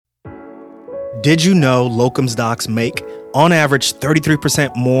Did you know locums docs make, on average,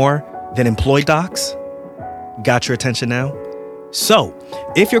 33% more than employed docs? Got your attention now? So,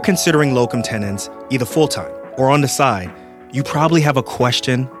 if you're considering locum tenens, either full-time or on the side, you probably have a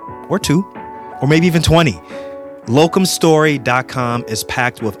question or two, or maybe even 20. Locumstory.com is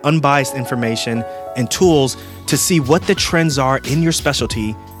packed with unbiased information and tools to see what the trends are in your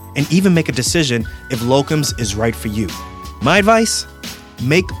specialty and even make a decision if locums is right for you. My advice?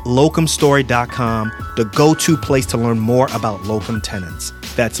 Make locumstory.com the go-to place to learn more about locum tenens.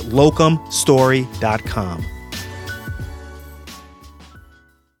 That's locumstory.com.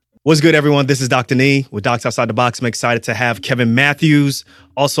 What's good, everyone? This is Dr. Nee with Docs Outside the Box. I'm excited to have Kevin Matthews,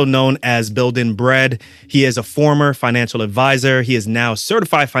 also known as Building Bread. He is a former financial advisor. He is now a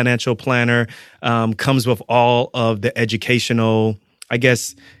certified financial planner, comes with all of the educational,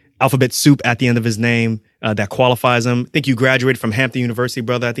 alphabet soup at the end of his name that qualifies him. I think you graduated from Hampton University,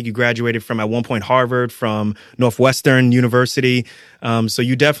 brother. I think you graduated from, at one point, Harvard, from Northwestern University. So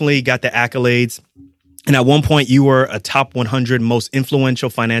you definitely got the accolades. And at one point, you were a top 100 most influential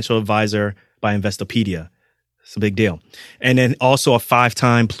financial advisor by Investopedia. It's a big deal. And then also a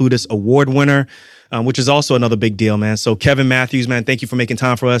 5-time Plutus Award winner, which is also another big deal, man. So Kevin Matthews, man, thank you for making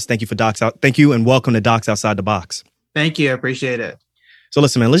time for us. Thank you for Thank you and welcome to Docs Outside the Box. Thank you. I appreciate it. So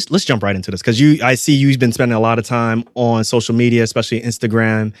listen, man, let's jump right into this because I see you've been spending a lot of time on social media, especially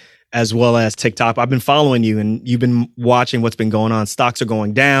Instagram, as well as TikTok. I've been following you and you've been watching what's been going on. Stocks are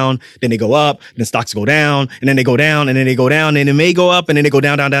going down, then they go up, then stocks go down, and then they go down, and then they go down, and it may go up, and then they go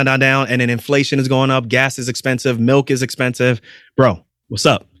down, down, down, down, down, and then inflation is going up, gas is expensive, milk is expensive. Bro, what's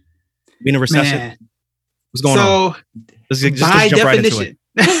up? Being a recession? Man. What's going on? Let's jump right into it.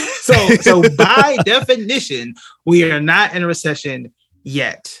 So by definition, we are not in a recession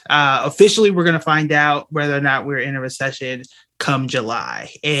yet. Officially, we're going to find out whether or not we're in a recession come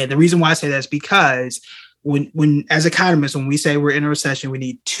July. And the reason why I say that is because when as economists, when we say we're in a recession, we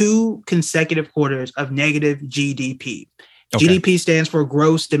need 2 consecutive quarters of negative GDP. Okay. GDP stands for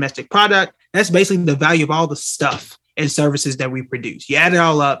gross domestic product. That's basically the value of all the stuff and services that we produce. You add it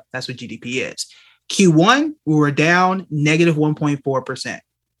all up, that's what GDP is. Q1, we were down negative 1.4%.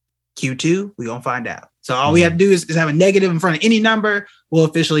 Q2, we're going to find out. So all we have to do is have a negative in front of any number. We'll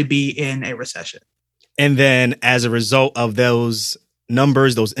officially be in a recession. And then as a result of those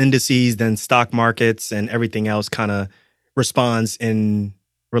numbers, those indices, then stock markets and everything else kind of responds in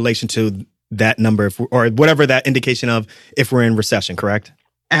relation to that number or whatever that indication of if we're in recession, correct?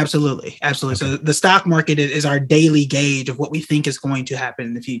 Absolutely. Absolutely. Okay. So the stock market is our daily gauge of what we think is going to happen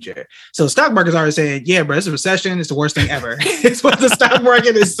in the future. So the stock market is already saying, yeah, bro, it's a recession. It's the worst thing ever. It's what the stock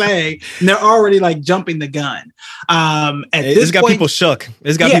market is saying. And they're already like jumping the gun. It's got people shook.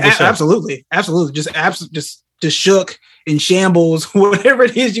 It's got people shook. Absolutely. Absolutely. Just shook, in shambles, whatever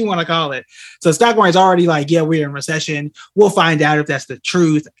it is you want to call it. So stock market's already like, yeah, we're in recession. We'll find out if that's the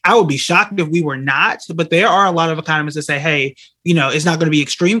truth. I would be shocked if we were not, but there are a lot of economists that say, hey, it's not going to be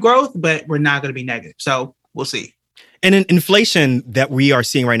extreme growth, but we're not going to be negative. So we'll see. And in inflation that we are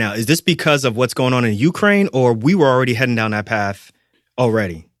seeing right now, is this because of what's going on in Ukraine, or we were already heading down that path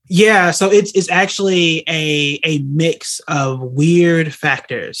already? Yeah, so it's actually a mix of weird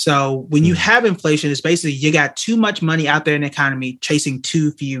factors. So when you have inflation, it's basically you got too much money out there in the economy chasing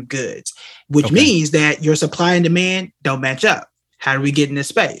too few goods, which means that your supply and demand don't match up. How do we get in this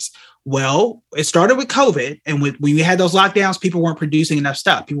space? Well, it started with COVID. And when we had those lockdowns, people weren't producing enough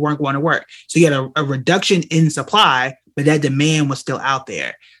stuff. People weren't going to work. So you had a reduction in supply, but that demand was still out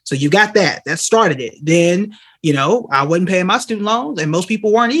there. So you got that. That started it. Then I wasn't paying my student loans and most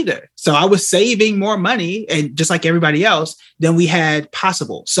people weren't either. So I was saving more money and just like everybody else than we had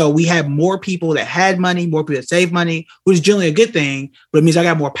possible. So we had more people that had money, more people that saved money, which is generally a good thing, but it means I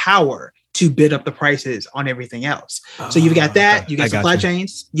got more power to bid up the prices on everything else. So you've got that, you got supply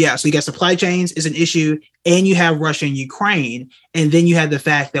chains. Yeah. So you got supply chains is an issue and you have Russia and Ukraine. And then you have the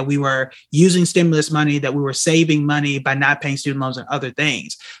fact that we were using stimulus money, that we were saving money by not paying student loans and other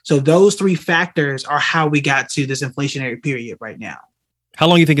things. So those 3 factors are how we got to this inflationary period right now. How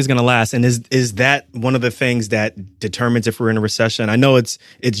long do you think it's going to last? And is that one of the things that determines if we're in a recession? I know it's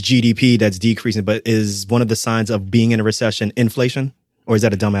GDP that's decreasing, but is one of the signs of being in a recession inflation? Or is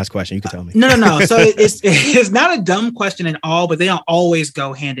that a dumbass question? You can tell me. No. So it's not a dumb question at all, but they don't always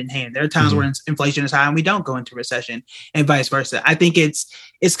go hand in hand. There are times when inflation is high and we don't go into recession and vice versa. I think it's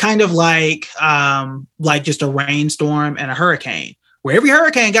kind of like just a rainstorm and a hurricane, where every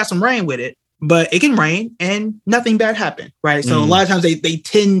hurricane got some rain with it, but it can rain and nothing bad happened, right? So a lot of times they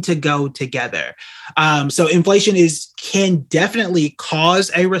tend to go together. So inflation can definitely cause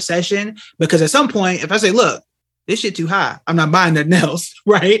a recession because at some point, if I say, look, this shit too high. I'm not buying nothing else,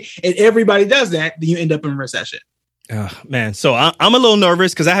 right? And everybody does that, then you end up in a recession. Man, so I'm a little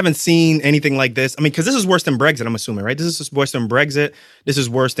nervous because I haven't seen anything like this. I mean, because this is worse than Brexit, I'm assuming, right? This is worse than Brexit. This is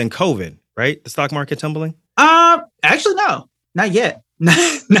worse than COVID, right? The stock market tumbling? Actually, no, not yet. not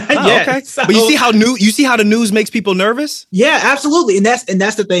yet. Okay. So, but you see how the news makes people nervous? Yeah, absolutely. And that's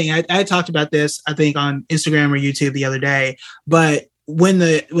the thing. I talked about this, I think, on Instagram or YouTube the other day. But when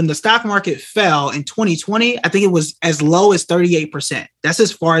the stock market fell in 2020, I think it was as low as 38%. That's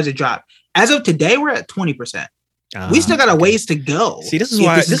as far as it dropped. As of today, we're at 20%. We still got a ways to go. See, this is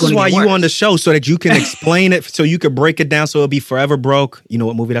why you on the show, so that you can explain it, so you could break it down, so it'll be forever broke. You know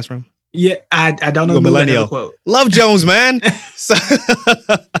what movie that's from? Yeah, I don't know the Millennial quote. Love Jones, man. So,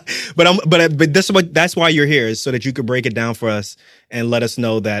 but that's why you're here, is so that you could break it down for us and let us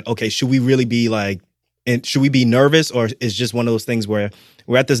know that, okay, should we really be like, and should we be nervous, or is just one of those things where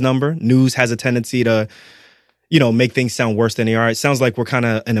we're at this number? News has a tendency to, make things sound worse than they are. It sounds like we're kind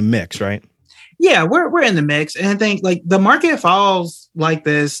of in a mix, right? Yeah, we're in the mix. And I think like the market falls like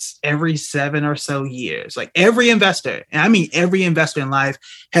this every 7 or so years. Like every investor, and I mean every investor in life,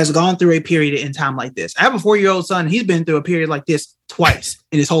 has gone through a period in time like this. I have a 4-year-old son. He's been through a period like this twice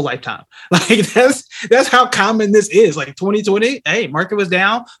in his whole lifetime. Like that's how common this is. Like 2020, hey, market was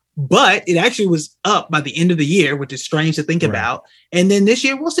down, but it actually was up by the end of the year, which is strange to think about. And then this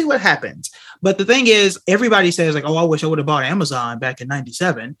year, we'll see what happens. But the thing is, everybody says like, oh, I wish I would have bought Amazon back in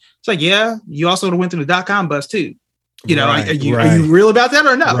 97. It's like, yeah, you also would have went through the .com bust too. Are you real about that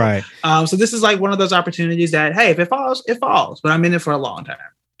or no? Right. So this is like one of those opportunities that, hey, if it falls, it falls. But I'm in it for a long time.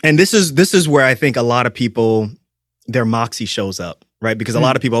 And this is where I think a lot of people, their moxie shows up, right? Because a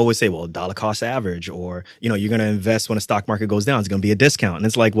lot of people always say, well, dollar cost average, or, you're going to invest when the stock market goes down. It's going to be a discount. And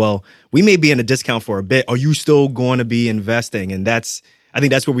it's like, well, we may be in a discount for a bit. Are you still going to be investing? And I think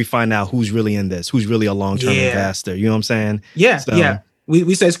that's where we find out who's really in this, who's really a long-term investor. You know what I'm saying? Yeah. So, yeah.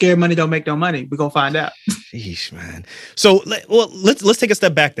 We say scared money don't make no money. We're going to find out. Sheesh, man. So let's take a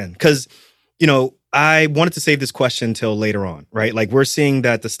step back then. Because, I wanted to save this question till later on, right? Like we're seeing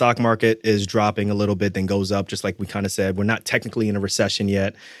that the stock market is dropping a little bit, then goes up, just like we kind of said. We're not technically in a recession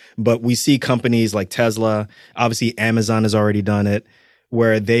yet, but we see companies like Tesla, obviously Amazon has already done it,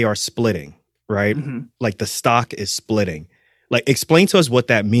 where they are splitting, right? Mm-hmm. Like the stock is splitting. Like explain to us what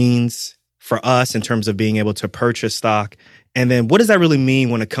that means for us in terms of being able to purchase stock. And then what does that really mean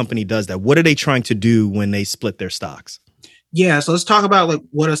when a company does that? What are they trying to do when they split their stocks? Yeah, so let's talk about like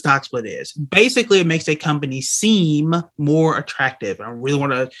what a stock split is. Basically, it makes a company seem more attractive. And I really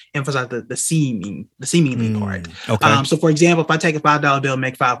want to emphasize the seemingly part. Okay. So for example, if I take a $5 bill and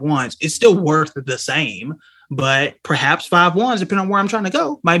make 5 ones, it's still worth the same, but perhaps 5 ones, depending on where I'm trying to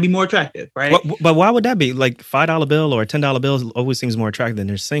go, might be more attractive, right? But why would that be? Like $5 bill or a $10 bill always seems more attractive than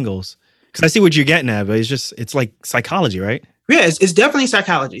their singles. Because I see what you're getting at, but it's like psychology, right? Yeah, it's definitely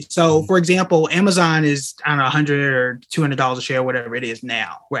psychology. So, for example, Amazon is, I don't know, $100 or $200 a share, whatever it is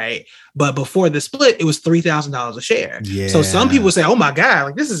now, right? But before the split, it was $3,000 a share. Yeah. So some people say, oh my God,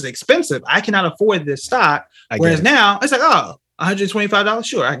 like this is expensive. I cannot afford this stock. Whereas now it's like, oh, $125,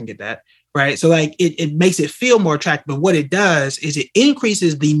 sure, I can get that. Right. So like it makes it feel more attractive. But what it does is it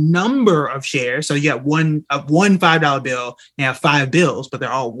increases the number of shares. So you have one $5 bill, you have 5 bills, but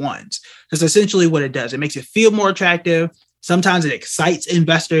they're all ones. That's essentially what it does. It makes it feel more attractive. Sometimes it excites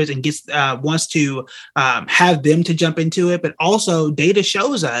investors and wants to have them to jump into it. But also data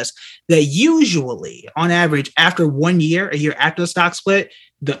shows us that usually, on average, after 1 year, a year after the stock split,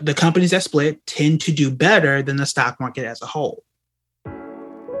 the companies that split tend to do better than the stock market as a whole.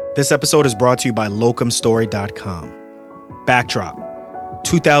 This episode is brought to you by locumstory.com. Backdrop,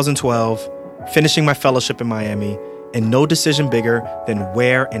 2012, finishing my fellowship in Miami, and no decision bigger than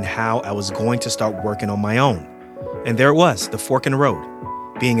where and how I was going to start working on my own. And there it was, the fork in the road.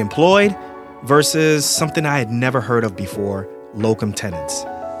 Being employed versus something I had never heard of before, locum tenens.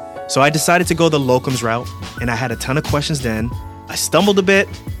 So I decided to go the locums route, and I had a ton of questions then. I stumbled a bit,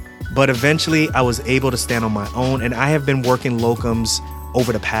 but eventually I was able to stand on my own, and I have been working locums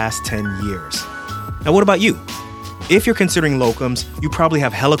over the past 10 years. Now, what about you? If you're considering locums, you probably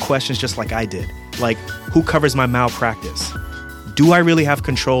have hella questions just like I did. Like, who covers my malpractice? Do I really have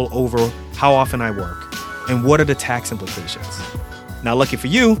control over how often I work? And what are the tax implications? Now, lucky for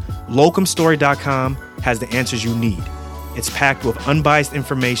you, locumstory.com has the answers you need. It's packed with unbiased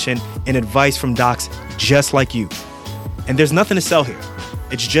information and advice from docs just like you. And there's nothing to sell here.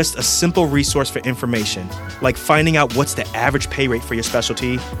 It's just a simple resource for information, like finding out what's the average pay rate for your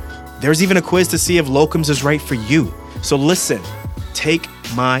specialty. There's even a quiz to see if locums is right for you. So listen, take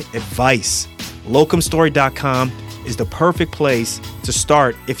my advice. Locumstory.com is the perfect place to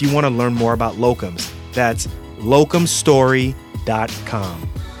start if you want to learn more about locums. That's locumstory.com.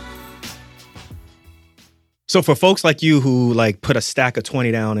 So for folks like you who like put a stack of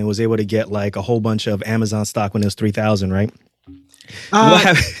 20 down and was able to get like a whole bunch of Amazon stock when it was 3,000, right?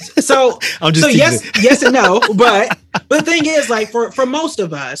 So yes and no, but the thing is, like for most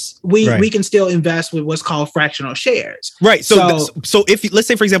of us, we can still invest with what's called fractional shares. Right. So if let's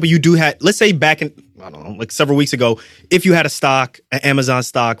say, for example, you do have, let's say back in, I don't know, like several weeks ago, if you had a stock, an Amazon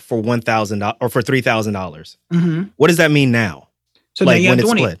stock for $1,000 or for $3,000, what does that mean now? So like now you when have it's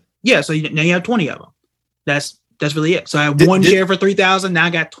 20. split? Yeah. So now you have 20 of them. That's really it. So I have one share for 3,000. Now I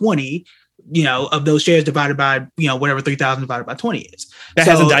got 20. Of those shares divided by, whatever 3,000 divided by 20 is. That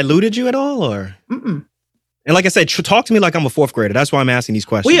hasn't diluted you at all, or? Mm-mm. And like I said, talk to me like I'm a fourth grader. That's why I'm asking these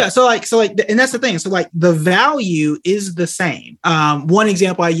questions. Well, yeah. So and that's the thing. So like the value is the same. One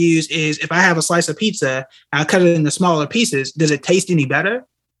example I use is if I have a slice of pizza, I cut it into smaller pieces. Does it taste any better?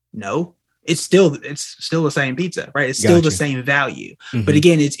 No. It's still the same pizza, right? It's still the same value. Mm-hmm. But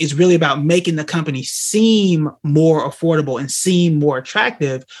again, it's really about making the company seem more affordable and seem more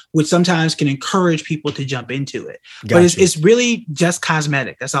attractive, which sometimes can encourage people to jump into it. But it's really just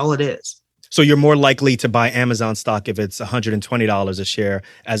cosmetic. That's all it is. So you're more likely to buy Amazon stock if it's $120 a share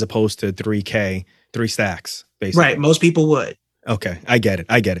as opposed to $3,000, 3 stacks, basically. Right. Most people would. Okay. I get it.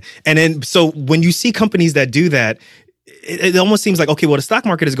 And then, so when you see companies that do that, it almost seems like, okay, well, the stock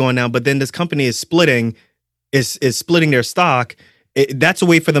market is going down, but then this company is splitting their stock. That's a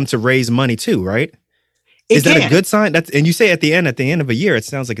way for them to raise money too, right? Is that a good sign? And you say at the end of a year, it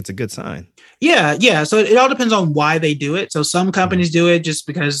sounds like it's a good sign. Yeah. So it all depends on why they do it. So some companies do it just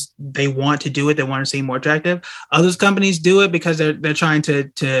because they want to do it. They want to seem more attractive. Others companies do it because they're trying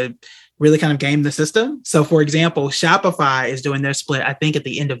to really kind of game the system. So for example, Shopify is doing their split, I think at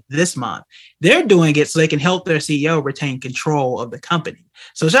the end of this month. They're doing it so they can help their CEO retain control of the company.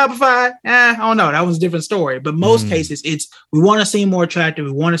 So Shopify, I don't know. That was a different story. But most cases, we want to seem more attractive.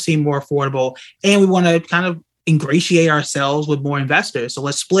 We want to seem more affordable. And we want to kind of ingratiate ourselves with more investors. So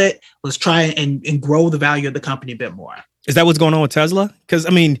let's split. Let's try and grow the value of the company a bit more. Is that what's going on with Tesla? Because,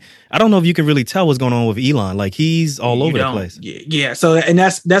 I mean, I don't know if you can really tell what's going on with Elon. Like, he's all over the place. Yeah. So, and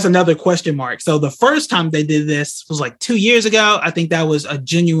that's another question mark. So the first time they did this was like 2 years ago. I think that was a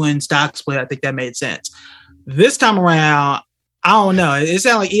genuine stock split. I think that made sense. This time around, I don't know. It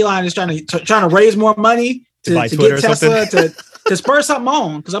sounds like Elon is trying to raise more money to get Tesla to spur something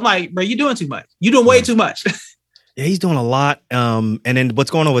on. Because I'm like, bro, you're doing too much. You're doing way too much. Yeah, he's doing a lot. And then what's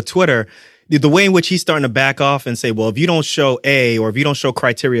going on with Twitter, the way in which he's starting to back off and say, well, if you don't show A or if you don't show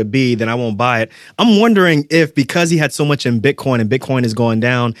criteria B, then I won't buy it. I'm wondering if because he had so much in Bitcoin and Bitcoin is going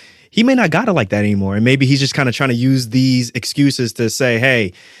down, he may not got it like that anymore. And maybe he's just kind of trying to use these excuses to say,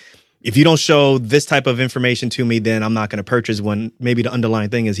 hey, if you don't show this type of information to me, then I'm not going to purchase, when maybe the underlying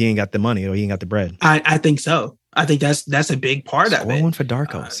thing is he ain't got the money or he ain't got the bread. I think so. I think that's a big part of it. One for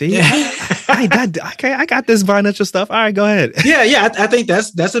Darko. See, I got this financial stuff. All right, go ahead. Yeah. I think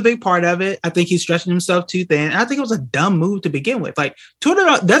that's a big part of it. I think he's stretching himself too thin. I think it was a dumb move to begin with. Like, Twitter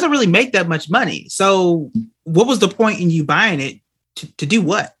doesn't really make that much money. So what was the point in you buying it to do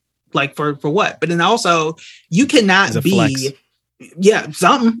what? Like for what? But then also you cannot be flex. Yeah,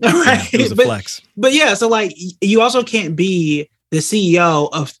 something. Right. Yeah, it was a flex. But yeah, so like you also can't be the CEO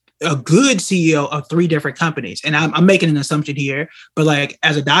of a good CEO of 3 different companies. And I'm making an assumption here, but like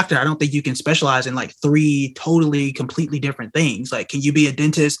as a doctor, I don't think you can specialize in like 3 totally completely different things. Like, can you be a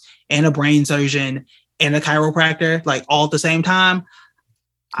dentist and a brain surgeon and a chiropractor like all at the same time?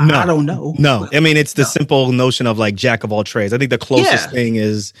 No, I don't know. No, I mean, it's the simple notion of like jack of all trades. I think the closest thing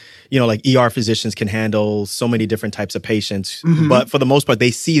is, like ER physicians can handle so many different types of patients, but for the most part, they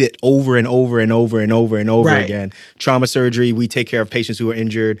see it over and over and over and over and over again. Trauma surgery, we take care of patients who are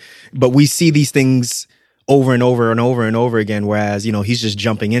injured, but we see these things over and over and over and over again. Whereas, he's just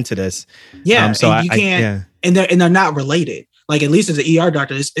jumping into this. Yeah. So you can't, and they're not related. Like, at least as an ER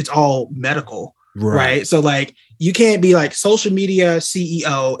doctor, it's all medical. Right. So like you can't be like social media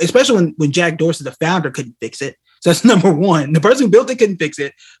CEO, especially when Jack Dorsey, the founder, couldn't fix it. So that's number one. The person who built it couldn't fix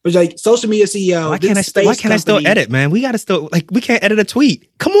it. But like social media CEO. Why can't I still edit, man? We got to still we can't edit a tweet.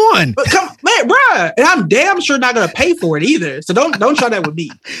 Come on. But man, bruh. And I'm damn sure not going to pay for it either. So don't try that with me.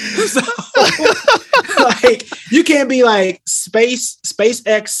 So like you can't be like SpaceX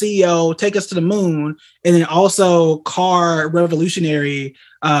CEO, take us to the moon, and then also car revolutionary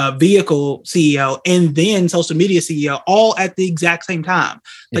vehicle CEO, and then social media CEO all at the exact same time.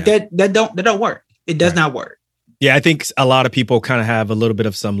 Like that don't work. It does not work. Yeah, I think a lot of people kind of have a little bit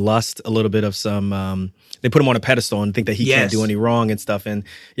of some lust, a little bit of some, they put him on a pedestal and think that he can't do any wrong and stuff. And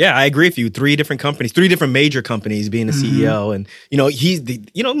yeah, I agree with you. 3 different companies, 3 different major companies being the CEO. And,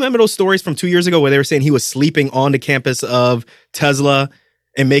 remember those stories from 2 years ago where they were saying he was sleeping on the campus of Tesla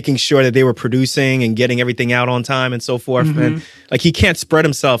and making sure that they were producing and getting everything out on time and so forth. And like, he can't spread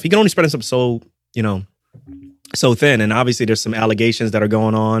himself. He can only spread himself so thin. And obviously there's some allegations that are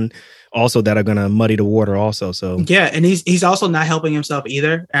going on also that are going to muddy the water also. So yeah, and he's also not helping himself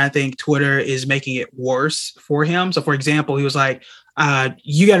either. And I think Twitter is making it worse for him. So for example, he was like,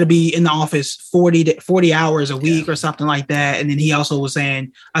 you got to be in the office 40 hours a week or something like that. And then he also was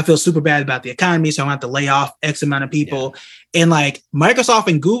saying, I feel super bad about the economy, so I have to lay off X amount of people. And like Microsoft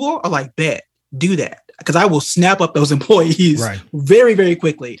and Google are like, bet, do that, because I will snap up those employees very, very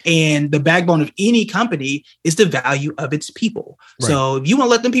quickly. And the backbone of any company is the value of its people. Right. So if you want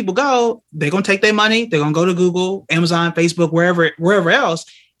to let them people go, they're going to take their money. They're going to go to Google, Amazon, Facebook, wherever else.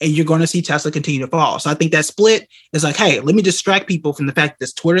 And you're going to see Tesla continue to fall. So I think that split is like, hey, let me distract people from the fact that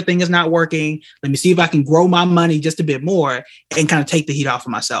this Twitter thing is not working. Let me see if I can grow my money just a bit more and kind of take the heat off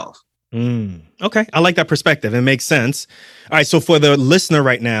of myself. Okay. I like that perspective. It makes sense. All right. So for the listener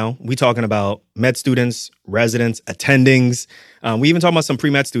right now, we talking about med students, residents, attendings. We even talking about some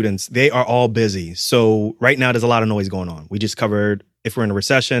pre-med students. They are all busy. So right now there's a lot of noise going on. We just covered if we're in a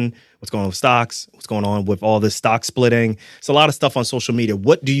recession, what's going on with stocks, what's going on with all this stock splitting. It's a lot of stuff on social media.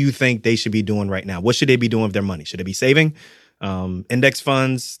 What do you think they should be doing right now? What should they be doing with their money? Should they be saving? Index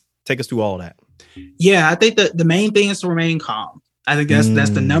funds? Take us through all of that. Yeah, I think the main thing is to remain calm. I think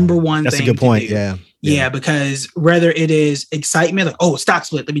that's the number one thing. That's a good point. Yeah, because whether it is excitement, like, oh, stock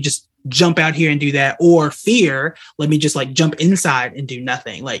split, let me just jump out here and do that, or fear, let me just like jump inside and do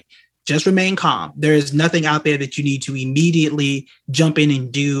nothing. Like, just remain calm. There is nothing out there that you need to immediately jump in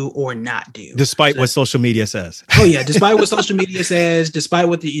and do or not do. Despite what social media says. Oh, yeah. Despite what social media says, despite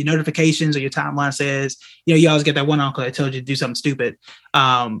what your notifications or your timeline says, you always get that one uncle that tells you to do something stupid.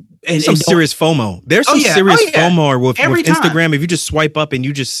 And serious FOMO. There's some serious FOMO with Instagram. If you just swipe up and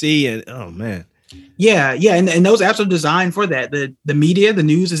you just see it, oh, man. Yeah. And those apps are designed for that. The media, the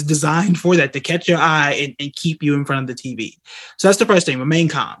news is designed for that, to catch your eye and keep you in front of the TV. So that's the first thing, remain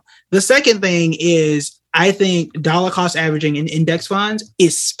calm. The second thing is, I think dollar cost averaging in index funds,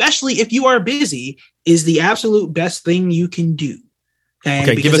 especially if you are busy, is the absolute best thing you can do.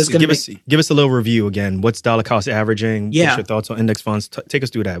 Okay, give us a little review again. What's dollar cost averaging? Yeah. What's your thoughts on index funds? Take us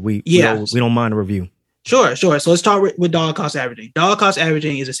through that. We don't mind a review. Sure. So let's start with dollar cost averaging. Dollar cost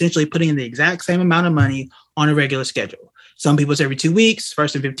averaging is essentially putting in the exact same amount of money on a regular schedule. Some people it's every 2 weeks,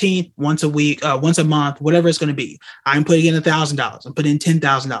 1st and 15th, once a week, once a month, whatever it's going to be. I'm putting in $1,000. I'm putting in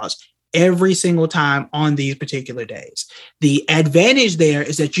 $10,000 every single time on these particular days. The advantage there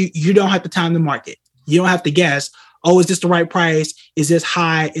is that you don't have to time the market. You don't have to guess, oh, is this the right price? Is this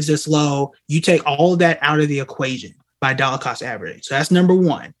high? Is this low? You take all of that out of the equation by dollar cost averaging. So that's number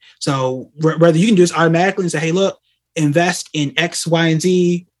one. So whether you can do this automatically and say, hey, look, invest in X, Y, and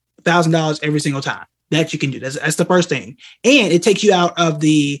Z, $1,000 every single time. That you can do. That's the first thing. And it takes you out of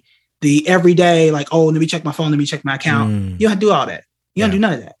the everyday, like, oh, let me check my phone, let me check my account. You don't have to do all that. You don't do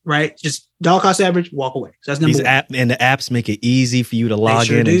none of that, right? Just dollar cost average, walk away. So that's number one. And the apps make it easy for you to log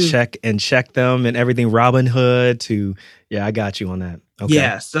in and check them and everything. Robinhood I got you on that. Okay.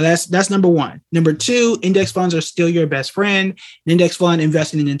 Yeah, so that's number one. Number two, index funds are still your best friend. An index fund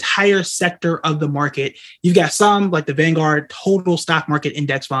invests in an entire sector of the market. You've got some like the Vanguard Total Stock Market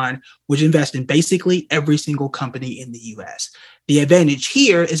Index Fund, which invests in basically every single company in the US. The advantage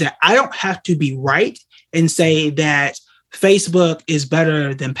here is that I don't have to be right and say that Facebook is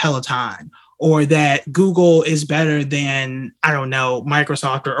better than Peloton, or that Google is better than, I don't know,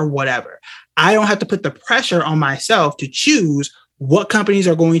 Microsoft or whatever. I don't have to put the pressure on myself to choose what companies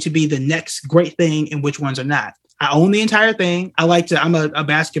are going to be the next great thing and which ones are not. I own the entire thing. I'm a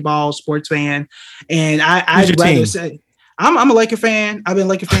basketball sports fan, and I'd rather say I'm a Laker fan. I've been a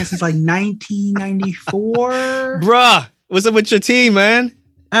Laker fan since like 1994. Bruh, what's up with your team, man?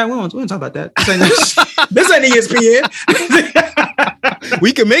 We don't talk about that. This ain't ESPN.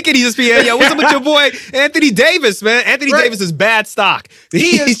 We can make it ESPN. Yo, what's up with your boy Anthony Davis, man? Anthony Davis is bad stock.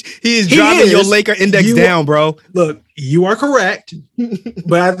 He is driving your Laker index down, bro. Look, you are correct,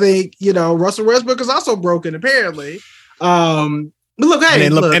 but I think Russell Westbrook is also broken apparently. But look, hey,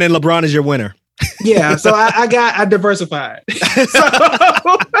 and then LeBron is your winner. Yeah, so I diversified. You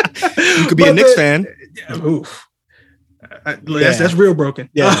could be a Knicks fan. Oof. That's real broken.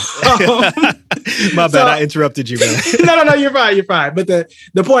 Yeah. My bad. I interrupted you, man. No, you're fine. But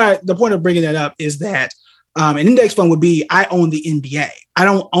the point of bringing that up is that an index fund would be, I own the NBA. I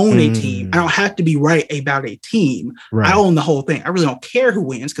don't own a team. I don't have to be right about a team. Right. I own the whole thing. I really don't care who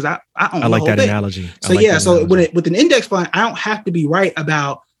wins because I own the whole thing. I like that analogy. So with an index fund, I don't have to be right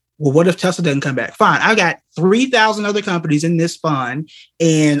about, well, what if Tesla doesn't come back? Fine. I got 3,000 other companies in this fund.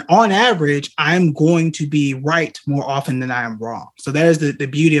 And on average, I'm going to be right more often than I am wrong. So that is the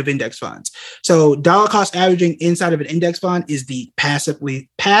beauty of index funds. So dollar cost averaging inside of an index fund is the path of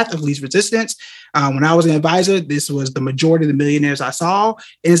least resistance. When I was an advisor, this was the majority of the millionaires I saw.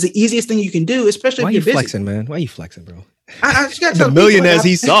 And it's the easiest thing you can do, especially if you're busy. Why are you flexing, man? Why are you flexing, bro? I just got the millionaires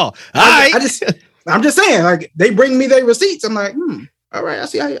he saw. I'm just saying, like, they bring me their receipts. I'm like, all right,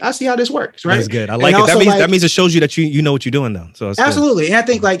 I see how this works, right? That's good. I like it. That means it shows you that you know what you're doing, though. So absolutely. Good. And I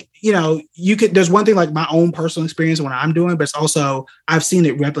think, like, there's one thing, like my own personal experience when I'm doing, but it's also I've seen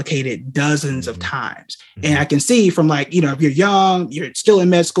it replicated dozens of times. And I can see from, like, if you're young, you're still in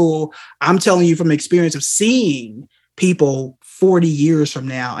med school, I'm telling you from experience of seeing people 40 years from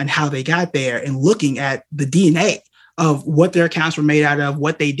now and how they got there and looking at the DNA of what their accounts were made out of,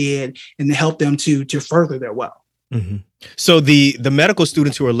 what they did, and to help them to further their wealth. Mm-hmm. So the medical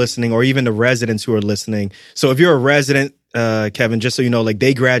students who are listening, or even the residents who are listening. So if you're a resident, Kevin, just so you know, like,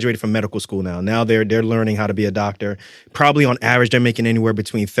 they graduated from medical school now. Now they're learning how to be a doctor. Probably on average, they're making anywhere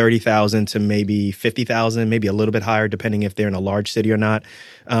between 30,000 to maybe 50,000, maybe a little bit higher, depending if they're in a large city or not.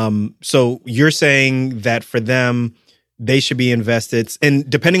 So you're saying that for them, they should be invested, and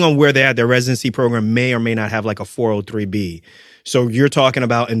depending on where they're at, their residency program may or may not have like a 403b. So you're talking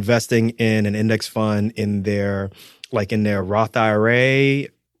about investing in an index fund in their Roth IRA,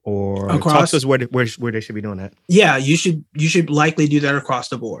 or talk to us where they should be doing that. Yeah, you should likely do that across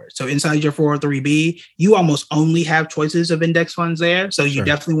the board. So inside your 403b, you almost only have choices of index funds there. So you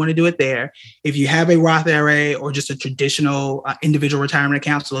definitely want to do it there. If you have a Roth IRA or just a traditional individual retirement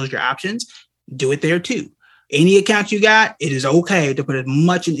account, so those are your options, do it there too. Any account you got, it is okay to put as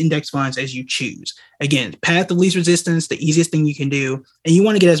much in index funds as you choose. Again, path of least resistance, the easiest thing you can do. And you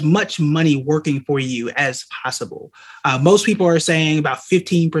want to get as much money working for you as possible. Most people are saying about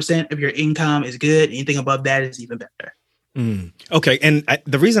 15% of your income is good. Anything above that is even better. Okay. And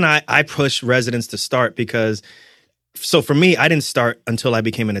the reason I push residents to start, because so for me, I didn't start until I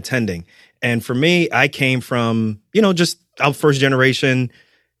became an attending. And for me, I came from, just our first generation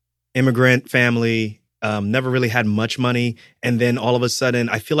immigrant family. Never really had much money. And then all of a sudden,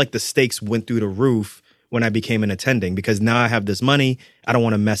 I feel like the stakes went through the roof when I became an attending, because now I have this money. I don't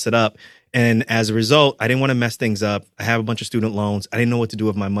want to mess it up. And as a result, I didn't want to mess things up. I have a bunch of student loans. I didn't know what to do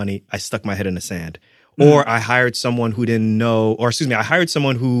with my money. I stuck my head in the sand. Or I hired someone who didn't know, I hired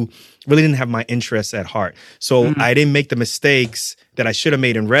someone who really didn't have my interests at heart. So I didn't make the mistakes that I should have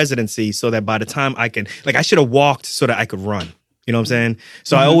made in residency, so that by the time I should have walked so that I could run. You know what I'm saying?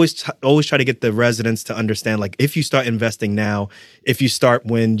 So I always try to get the residents to understand, like, if you start investing now, if you start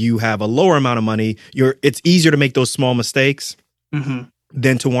when you have a lower amount of money, it's easier to make those small mistakes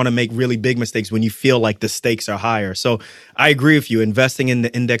than to want to make really big mistakes when you feel like the stakes are higher. So I agree with you. Investing in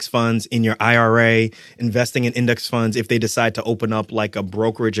the index funds, in your IRA, investing in index funds, if they decide to open up like a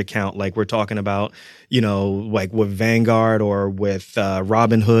brokerage account, like we're talking about, like with Vanguard or with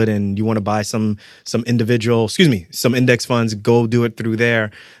Robinhood, and you want to buy some index funds, go do it through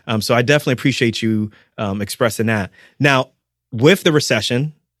there. So I definitely appreciate you expressing that. Now, with the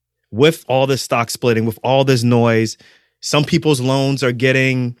recession, with all this stock splitting, with all this noise, some people's loans are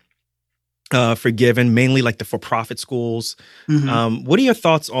getting forgiven, mainly like the for-profit schools. What are your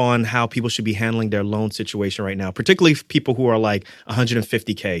thoughts on how people should be handling their loan situation right now, particularly people who are like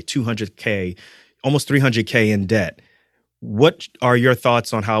 150K, 200K, almost 300K in debt? What are your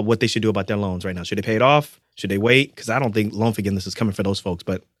thoughts on what they should do about their loans right now? Should they pay it off? Should they wait? Because I don't think loan forgiveness is coming for those folks,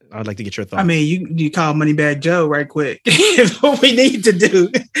 but I'd like to get your thoughts. I mean, you call Moneybag Joe right quick. It's what we need to do.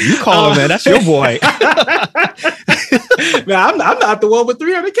 You call him, man. That's your boy. Man, I'm not the one with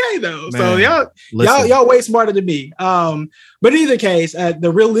 300K though. Man, so y'all way smarter than me. But in either case,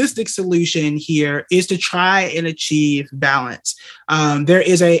 the realistic solution here is to try and achieve balance. There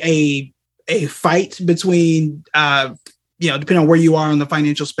is a fight between depending on where you are on the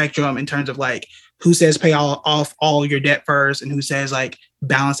financial spectrum in terms of like who says pay off all your debt first and who says like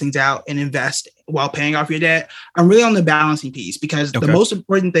balance things out and invest while paying off your debt. I'm really on the balancing piece because the most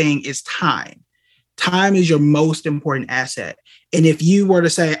important thing is time. Time is your most important asset. And if you were to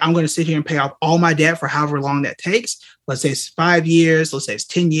say, I'm going to sit here and pay off all my debt for however long that takes, let's say it's 5 years, let's say it's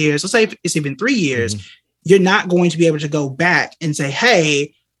 10 years, let's say it's even 3 years, you're not going to be able to go back and say,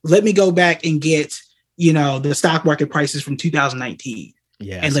 hey, let me go back and get, the stock market prices from 2019.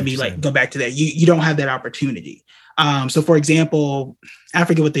 Yeah. and let me like go back to that. You don't have that opportunity. So for example, I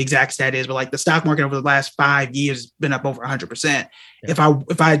forget what the exact stat is, but like the stock market over the last 5 years has been up over 100%. Yeah.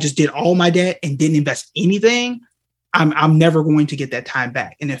 If I just did all my debt and didn't invest anything, I'm never going to get that time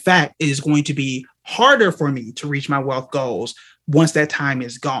back. And in fact, it is going to be harder for me to reach my wealth goals once that time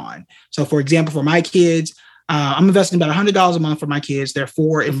is gone. So for example, for my kids, I'm investing about $100 a month for my kids. They're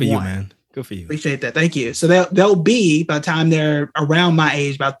 4 and 1. You, man. Good for you. Appreciate that. Thank you. So they'll be, by the time they're around my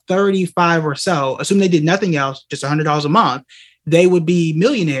age, about 35 or so, assume they did nothing else, just $100 a month, they would be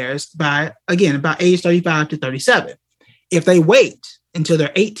millionaires by, again, about age 35 to 37. If they wait until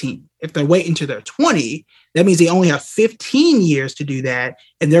they're 18, if they wait until they're 20, that means they only have 15 years to do that.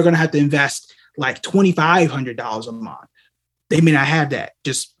 And they're going to have to invest like $2,500 a month. They may not have that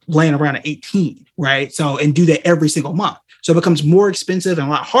just laying around at 18, right? So, and do that every single month. So it becomes more expensive and a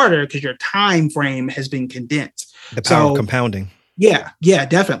lot harder because your time frame has been condensed. The power of compounding. Yeah,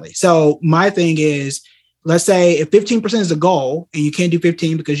 definitely. So my thing is, let's say if 15% is the goal and you can't do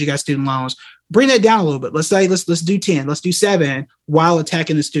 15 because you got student loans, bring that down a little bit. Let's say, let's do 10, let's do 7 while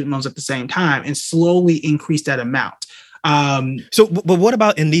attacking the student loans at the same time and slowly increase that amount. But what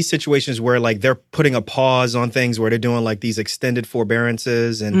about in these situations where like they're putting a pause on things, where they're doing like these extended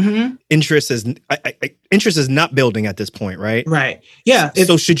forbearances and interest is not building at this point, right? Right. Yeah.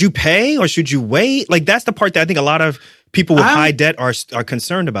 So should you pay or should you wait? Like that's the part that I think a lot of people with high debt are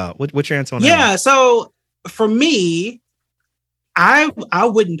concerned about. What's your answer on that? Yeah. So for me, I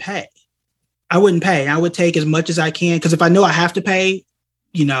wouldn't pay. I wouldn't pay. I would take as much as I can, because if I know I have to pay,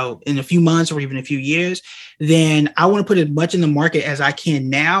 in a few months or even a few years, then I want to put as much in the market as I can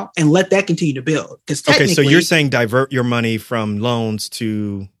now and let that continue to build. Okay, so you're saying divert your money from loans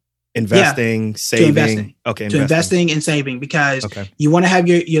to investing, saving. Investing and saving, because you want to have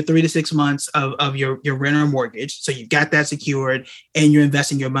your 3 to 6 months of your rent or mortgage. So you've got that secured and you're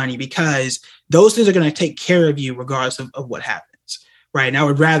investing your money, because those things are going to take care of you regardless of what happens. Right. And I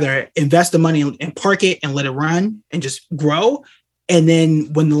would rather invest the money and park it and let it run and just grow. And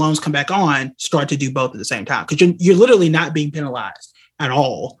then when the loans come back on, start to do both at the same time, because you're literally not being penalized at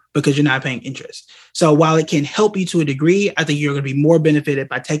all because you're not paying interest. So while it can help you to a degree, I think you're going to be more benefited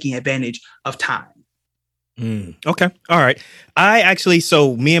by taking advantage of time. Okay. All right.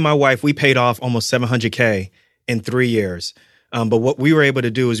 So me and my wife, we paid off almost $700K in 3 years. But what we were able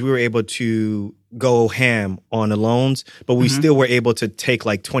to do is we were able to go ham on the loans, but we still were able to take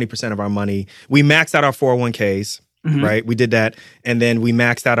like 20% of our money. We maxed out our 401ks. Right. We did that. And then we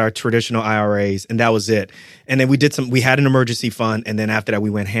maxed out our traditional IRAs, and that was it. And then we had an emergency fund. And then after that, we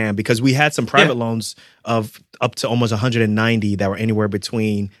went ham because we had some private loans of up to almost 190 that were anywhere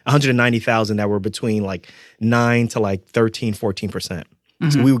between 190,000 that were between like 9 to like 13, 14%.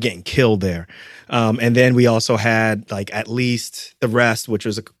 So we were getting killed there. And then we also had like at least the rest, which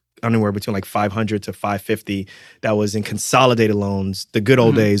was anywhere between like 500 to 550 that was in consolidated loans, the good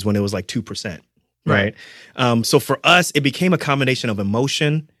old days when it was like 2%. Right. So for us, it became a combination of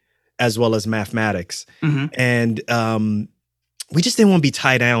emotion as well as mathematics. And we just didn't want to be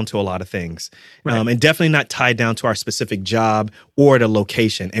tied down to a lot of things. And definitely not tied down to our specific job or the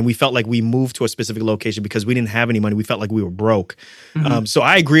location. And we felt like we moved to a specific location because we didn't have any money. We felt like we were broke. So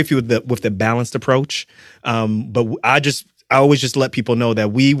I agree with you with the balanced approach. But I always just let people know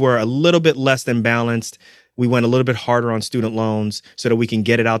that we were a little bit less than balanced. We went a little bit harder on student loans so that we can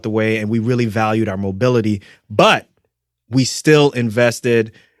get it out the way. And we really valued our mobility, but we still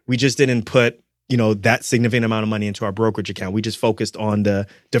invested. We just didn't put, that significant amount of money into our brokerage account. We just focused on the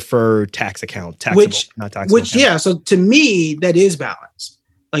deferred tax account, not taxable. Yeah. So to me, that is balance.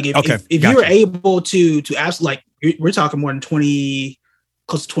 Like if you were able to ask, like we're talking more than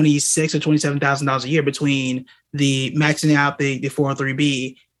close to $26,000 or $27,000 a year between the maxing out the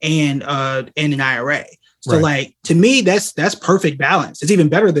 403B and an IRA. So like, to me, that's perfect balance. It's even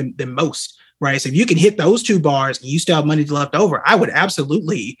better than most, right? So if you can hit those 2 bars and you still have money left over, I would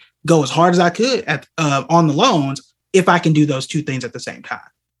absolutely go as hard as I could on the loans if I can do those 2 things at the same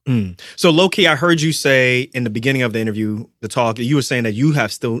time. So low-key, I heard you say in the beginning of the interview, the talk, you were saying that you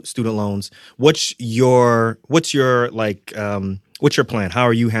have student loans. What's your plan? How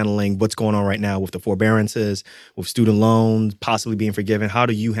are you handling what's going on right now with the forbearances, with student loans possibly being forgiven? How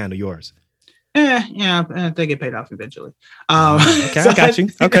do you handle yours? They get paid off eventually. Okay, I got you.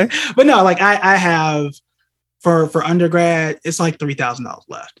 Okay. But no, like I have for undergrad, it's like $3,000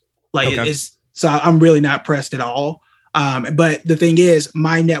 left. Like so I'm really not pressed at all. But the thing is,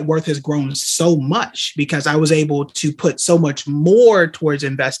 my net worth has grown so much because I was able to put so much more towards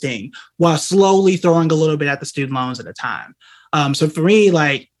investing while slowly throwing a little bit at the student loans at a time. So for me,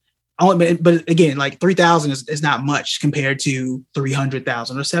 like But again, like 3,000 is not much compared to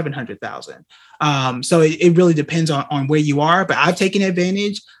 300,000 or 700,000. So it really depends on where you are. But I've taken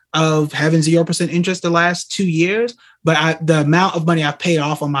advantage of having 0% interest the last 2 years. But the amount of money I've paid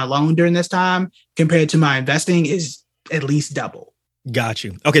off on my loan during this time compared to my investing is at least double. Got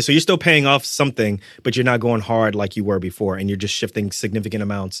you. Okay, so you're still paying off something, but you're not going hard like you were before, and you're just shifting significant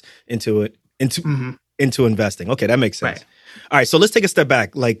amounts into investing. Okay, that makes sense. Right. All right, so let's take a step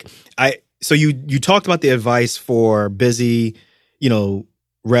back. So you talked about the advice for busy,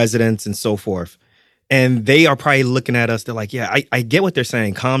 residents and so forth. And they are probably looking at us. They're like, yeah, I get what they're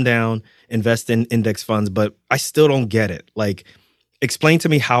saying. Calm down, invest in index funds, but I still don't get it. Like, explain to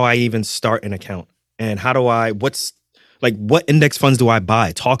me how I even start an account and what index funds do I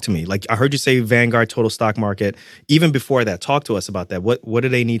buy? Talk to me. Like, I heard you say Vanguard Total Stock Market. Even before that, talk to us about that. What do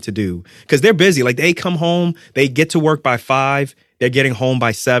they need to do? Because they're busy. Like, they come home, they get to work by 5, they're getting home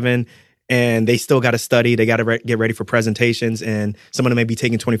by 7, and they still got to study. They got to get ready for presentations, and some of them may be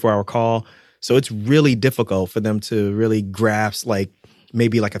taking 24-hour call. So it's really difficult for them to really grasp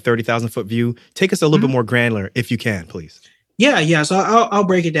maybe a 30,000-foot view. Take us a little bit more granular if you can, please. Yeah. So I'll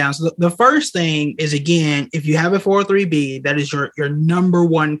break it down. So the first thing is, again, if you have a 403B, that is your number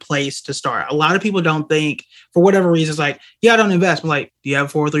one place to start. A lot of people don't think, for whatever reason, it's like, yeah, I don't invest. I'm like, do you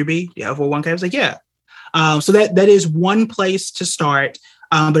have a 403B? Do you have a 401k? I was like, yeah. So that is one place to start.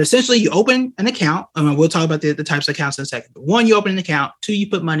 But essentially, you open an account. We'll talk about the types of accounts in a second. But 1, you open an account. 2,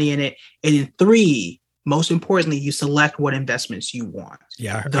 you put money in it. And then 3, most importantly, you select what investments you want.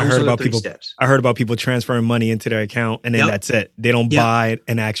 Yeah, I heard about people. Steps. I heard about people transferring money into their account, and then that's it. They don't buy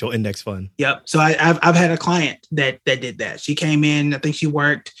an actual index fund. Yep. So I've had a client that did that. She came in. I think she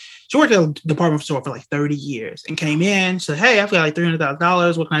worked at a department store for 30 years, and came in. Said, "Hey, I've got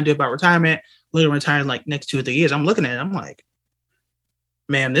 $300,000. What can I do about retirement?" Literally retired next 2 or 3 years. I'm looking at it. I'm like,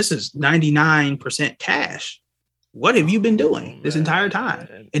 man, this is 99% cash. What have you been doing this entire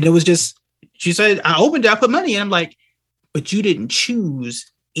time? And it was just, she said, I opened it, I put money in. I'm like, but you didn't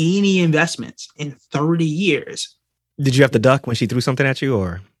choose any investments in 30 years. Did you have to duck when she threw something at you,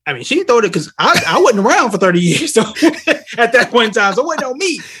 or? I mean, she threw it because I wasn't around for 30 years. So at that point in time, so it wasn't on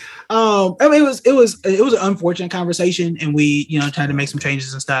me. It was an unfortunate conversation, and we, tried to make some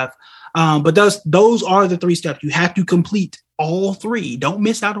changes and stuff. But those are the 3 steps. You have to complete all 3. Don't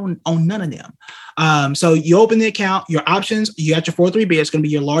miss out on none of them. So you open the account, your options, you got your 403B. It's going to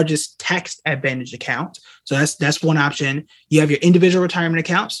be your largest tax advantage account. So that's one option. You have your individual retirement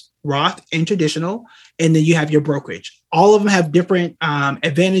accounts, Roth and traditional, and then you have your brokerage. All of them have different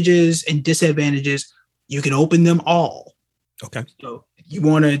advantages and disadvantages. You can open them all. Okay. So I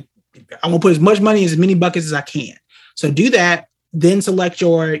want to put as much money in as many buckets as I can. So do that. Then select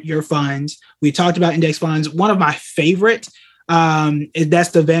your funds. We talked about index funds. One of my favorite, that's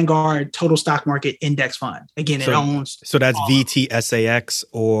the Vanguard Total Stock Market Index Fund. Again, it owns. So that's VTSAX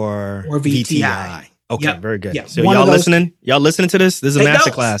or VTI. Okay, yep. Very good. Yep. So y'all listening? Y'all listening to this? This is a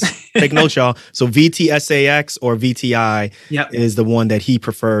masterclass. Take notes, y'all. So VTSAX or VTI is the one that he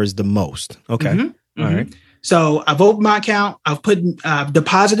prefers the most. Okay. Mm-hmm. All right. So I've opened my account. I've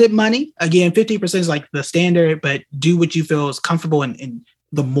deposited money. Again, 50% is the standard, but do what you feel is comfortable, and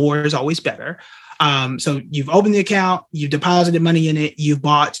the more is always better. So you've opened the account, you've deposited money in it, you've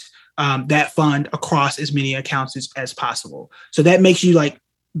bought that fund across as many accounts as possible. So that makes you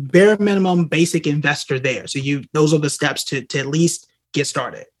bare minimum basic investor there. So those are the steps to at least get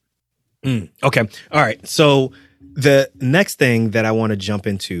started. Okay. All right. So the next thing that I want to jump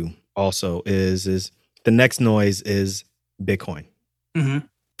into also is the next noise is Bitcoin. Mm-hmm.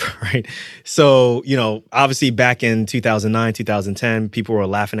 Right. So, obviously back in 2009, 2010, people were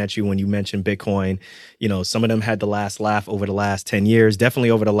laughing at you when you mentioned Bitcoin. Some of them had the last laugh over the last 10 years, definitely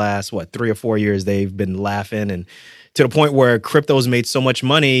over the last, 3 or 4 years, they've been laughing, and to the point where crypto's made so much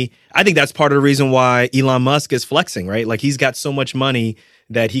money. I think that's part of the reason why Elon Musk is flexing, right? He's got so much money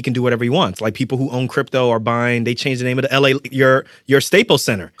that he can do whatever he wants. People who own crypto are buying, they changed the name of the LA, your Staples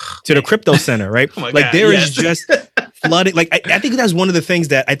Center to the Crypto Center, right? Oh God, there is just flooding. I think that's one of the things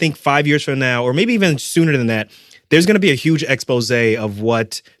that I think 5 years from now, or maybe even sooner than that, there's going to be a huge expose of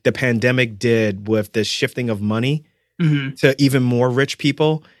what the pandemic did with the shifting of money to even more rich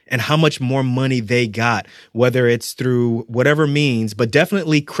people, and how much more money they got, whether it's through whatever means, but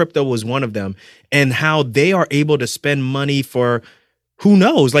definitely crypto was one of them, and how they are able to spend money for who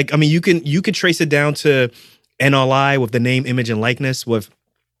knows? You can trace it down to NLI with the name, image, and likeness, with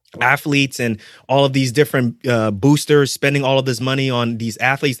athletes and all of these different boosters spending all of this money on these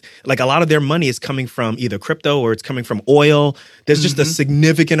athletes. A lot of their money is coming from either crypto or it's coming from oil. There's just a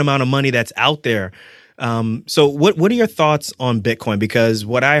significant amount of money that's out there. So what are your thoughts on Bitcoin? Because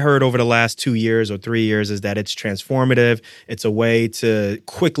what I heard over the last 2 years or 3 years is that it's transformative. It's a way to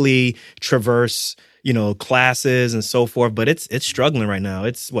quickly traverse, classes and so forth. But it's struggling right now.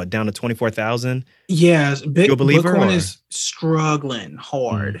 It's down to 24,000. Yeah, You a believer? Bitcoin is struggling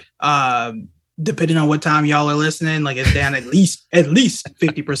hard. Depending on what time y'all are listening, like it's down at least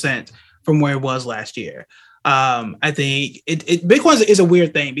 50% from where it was last year. I think Bitcoin is a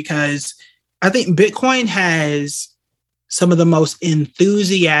weird thing because I think Bitcoin has some of the most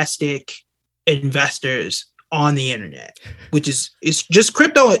enthusiastic investors on the internet, which is it's just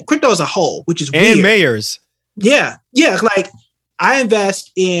crypto as a whole, which is weird. And mayors. Yeah. Like I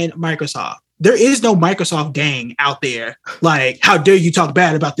invest in Microsoft. There is no Microsoft gang out there. Like, how dare you talk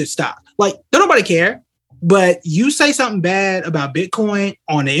bad about this stock? Like, don't nobody care. But you say something bad about Bitcoin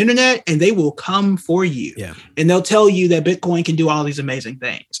on the internet and they will come for you. Yeah. And they'll tell you that Bitcoin can do all these amazing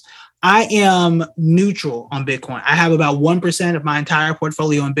things. I am neutral on Bitcoin. I have about 1% of my entire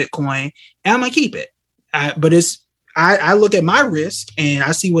portfolio in Bitcoin, and I'm going to keep it. But I look at my risk and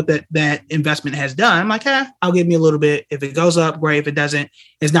I see what that investment has done. I'm like, I'll give me a little bit. If it goes up, great. If it doesn't,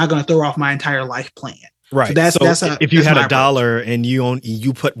 it's not going to throw off my entire life plan. Right. So if you had $1 and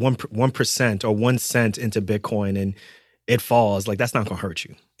you put 1% or 1 cent into Bitcoin and it falls, like that's not going to hurt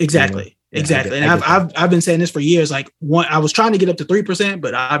you. Exactly. Yeah, exactly. And I've been saying this for years. Like I was trying to get up to 3%,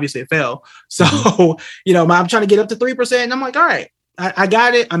 but obviously it fell. So, I'm trying to get up to 3% and I'm like, all right, I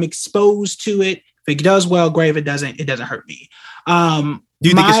got it. I'm exposed to it. If it does well, great. If it doesn't hurt me. Do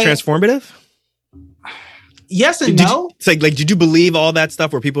you think it's transformative? Yes and no. It's like, did you believe all that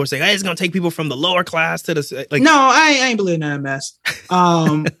stuff where people were saying, hey, it's going to take people from the lower class to the like? No, I ain't believing that mess.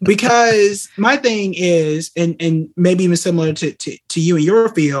 Because my thing is, and maybe even similar to you in your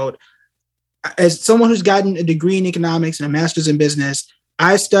field, as someone who's gotten a degree in economics and a master's in business,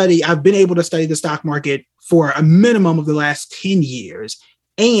 I've been able to study the stock market for a minimum of the last 10 years.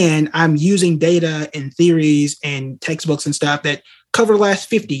 And I'm using data and theories and textbooks and stuff that cover the last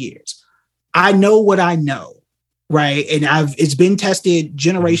 50 years. I know what I know. Right. And it's been tested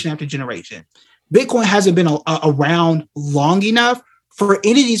generation after generation. Bitcoin hasn't been around long enough for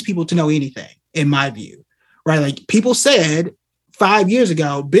any of these people to know anything, in my view. Right. Like people said 5 years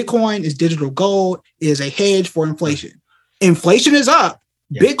ago, Bitcoin is digital gold, is a hedge for inflation. Inflation is up.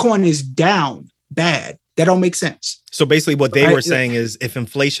 Yeah. Bitcoin is down bad. That don't make sense. So basically what they were saying is if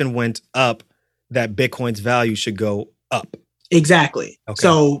inflation went up, that Bitcoin's value should go up. Exactly. Okay.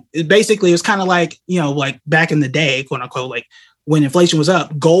 So basically, it was kind of like, like back in the day, quote unquote, like when inflation was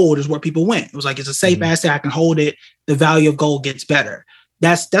up, gold is where people went. It was like, it's a safe asset. I can hold it. The value of gold gets better.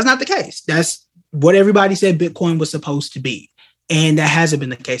 That's not the case. That's what everybody said Bitcoin was supposed to be. And that hasn't been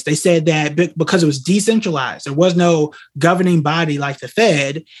the case. They said that because it was decentralized, there was no governing body like the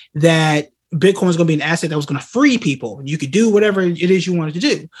Fed, that Bitcoin was going to be an asset that was going to free people. And you could do whatever it is you wanted to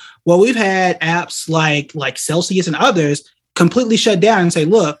do. Well, we've had apps like Celsius and others completely shut down and say,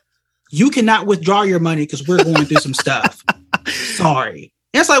 look, you cannot withdraw your money because we're going through some stuff. Sorry.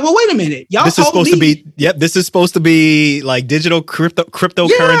 And it's like, well, wait a minute. Y'all this is supposed to be, this is supposed to be like digital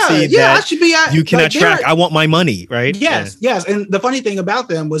cryptocurrency that I should be, you cannot track. I want my money, right? Yes. And the funny thing about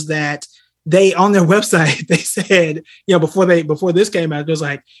them was that they, on their website, they said, before this came out, it was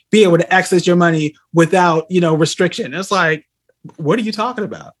like, be able to access your money without, restriction. It's like, what are you talking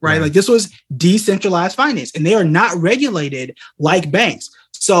about? Right? Like this was decentralized finance and they are not regulated like banks.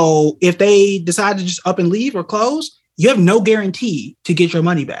 So if they decide to just up and leave or close, you have no guarantee to get your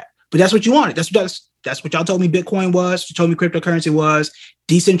money back. But that's what you wanted. That's what y'all told me Bitcoin was. You told me cryptocurrency was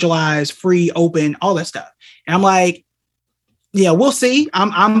decentralized, free, open, all that stuff. And I'm like, yeah, we'll see.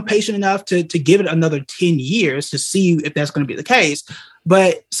 I'm patient enough to give it another 10 years to see if that's going to be the case.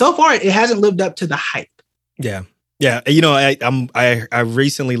 But so far, it hasn't lived up to the hype. Yeah. Yeah, I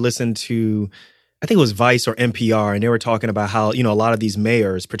recently listened to, I think it was Vice or NPR, and they were talking about how, a lot of these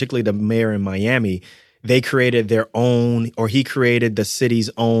mayors, particularly the mayor in Miami, they created their own, or he created the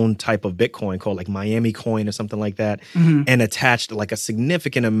city's own type of Bitcoin called like Miami Coin or something like that, and attached like a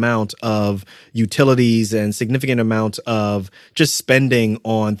significant amount of utilities and significant amount of just spending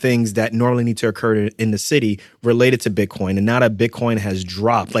on things that normally need to occur in the city related to Bitcoin. And now that Bitcoin has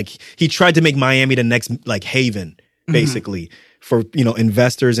dropped, like he tried to make Miami the next like haven, basically, for,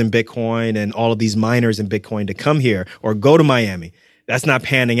 investors in Bitcoin and all of these miners in Bitcoin to come here or go to Miami. That's not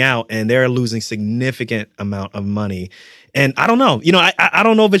panning out, and they're losing significant amount of money. And I don't know, I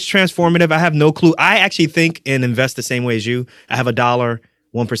don't know if it's transformative. I have no clue. I actually think and invest the same way as you. I have $1,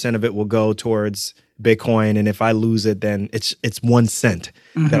 1% of it will go towards Bitcoin. And if I lose it, then it's 1 cent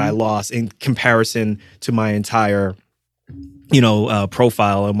that I lost in comparison to my entire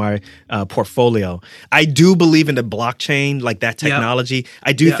profile on my portfolio. I do believe in the blockchain, like that technology. Yep.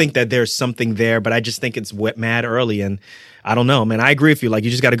 I do think that there's something there, but I just think it's mad early. And I don't know, man. I agree with you. Like, you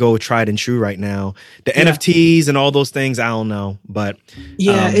just got to go with tried and true right now. The NFTs and all those things, I don't know. But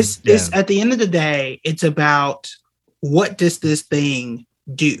it's at the end of the day, it's about what does this thing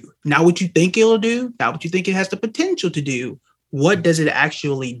do? Not what you think it'll do, not what you think it has the potential to do. What does it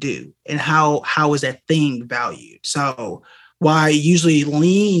actually do? And how is that thing valued? So why I usually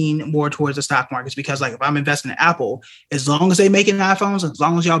lean more towards the stock markets, because like if I'm investing in Apple, as long as they making iPhones, as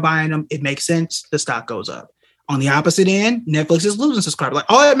long as y'all buying them, it makes sense. The stock goes up. On the opposite end, Netflix is losing subscribers. Like,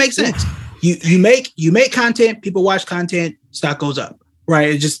 oh, it makes sense. You make content, people watch content, stock goes up,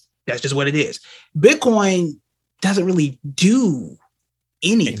 right? That's just what it is. Bitcoin doesn't really do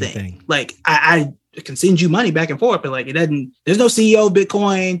anything. Like I can send you money back and forth, but like it doesn't. There's no CEO of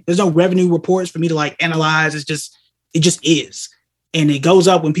Bitcoin. There's no revenue reports for me to like analyze. It just is. And it goes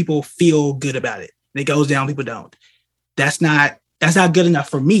up when people feel good about it. And it goes down, people don't. That's not good enough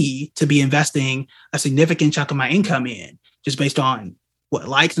for me to be investing a significant chunk of my income in just based on what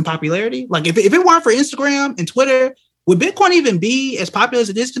likes and popularity. Like if it weren't for Instagram and Twitter, would Bitcoin even be as popular as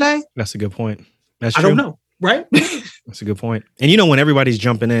it is today? That's a good point. That's true. I don't know. Right? That's a good point. And when everybody's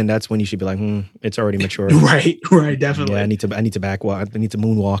jumping in, that's when you should be like, it's already mature. Right, definitely. Yeah, I need to backwalk. I need to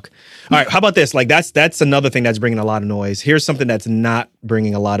moonwalk. All right, how about this? Like that's another thing that's bringing a lot of noise. Here's something that's not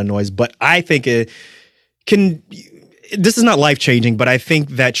bringing a lot of noise, but I think it can. This is not life-changing, but I think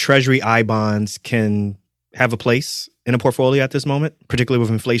that Treasury I bonds can have a place in a portfolio at this moment, particularly with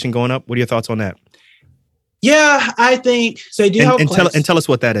inflation going up. What are your thoughts on that? Yeah, I think so. Tell us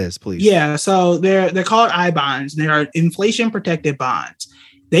what that is, please. Yeah, so they're called I bonds. They are inflation protected bonds.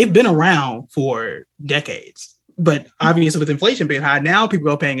 They've been around for decades, but obviously with inflation being high, now people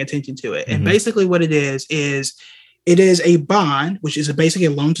are paying attention to it. And basically, what it is it is a bond, which is basically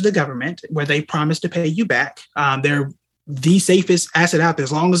a loan to the government, where they promise to pay you back. They're the safest asset out there.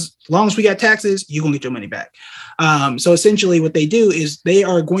 As long as we got taxes, you're gonna get your money back. So essentially what they do is they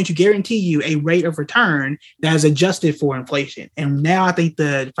are going to guarantee you a rate of return that is adjusted for inflation. And now I think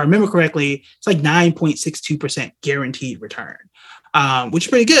if I remember correctly, it's like 9.62% guaranteed return, which is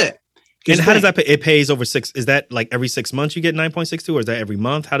pretty good. And how does that pay? It pays over 6. Is that like every 6 months you get 9.62, or is that every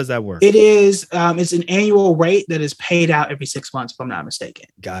month? How does that work? It is. It's an annual rate that is paid out every 6 months, if I'm not mistaken.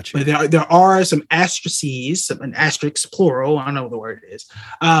 Gotcha. But there are some asterisks, an asterisk plural. I don't know what the word is.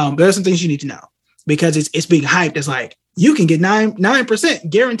 There are some things you need to know because it's being hyped as like you can get 9%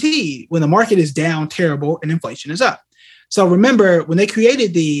 guaranteed when the market is down terrible and inflation is up. So remember, when they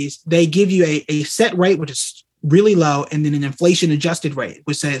created these, they give you a set rate, which is really low, and then an inflation adjusted rate,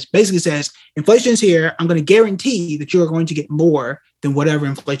 which basically says inflation is here. I'm going to guarantee that you're going to get more than whatever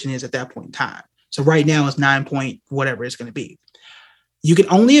inflation is at that point in time. So right now it's 9 point whatever it's going to be. You can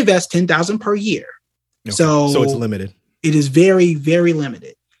only invest $10,000 per year. Okay. So it's limited. It is very, very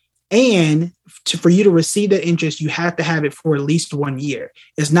limited. And for you to receive that interest, you have to have it for at least 1 year.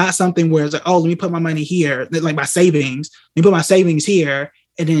 It's not something where it's like, oh, let me put my money here, like my savings. Let me put my savings here,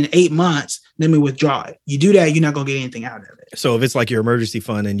 and then in 8 months, let me withdraw it. You do that, you're not going to get anything out of it. So if it's like your emergency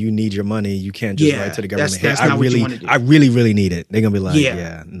fund and you need your money, you can't just write to the government, that's hey, I really, really need it. They're going to be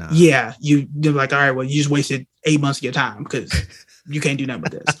like, nah. Yeah, you're like, all right, well, you just wasted 8 months of your time because you can't do nothing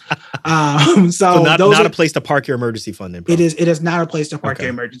with this. So not a place to park your emergency fund in. Probably. It is not a place to park your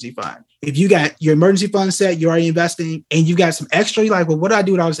emergency fund. If you got your emergency fund set, you're already investing, and you got some extra, you're like, well, what do I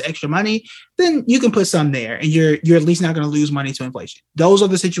do with all this extra money? Then you can put some there, and you're at least not going to lose money to inflation. Those are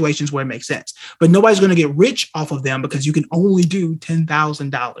the situations where it makes sense. But nobody's going to get rich off of them because you can only do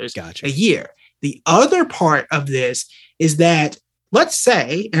 $10,000 a year. The other part of this is that, let's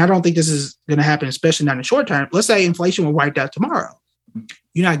say, and I don't think this is going to happen, especially not in the short term, let's say inflation will wipe out tomorrow.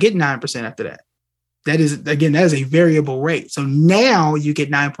 You're not getting 9% after that. That is a variable rate. So now you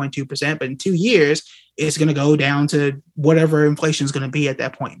get 9.2%, but in 2 years, it's going to go down to whatever inflation is going to be at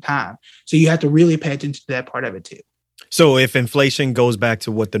that point in time. So you have to really pay attention to that part of it too. So if inflation goes back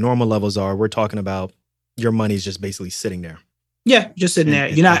to what the normal levels are, we're talking about your money's just basically sitting there. Yeah, just sitting there.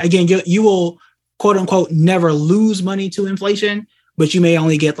 You're not, again, you will, quote unquote, never lose money to inflation, but you may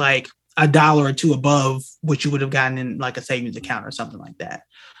only get like $1 or $2 above what you would have gotten in like a savings account or something like that.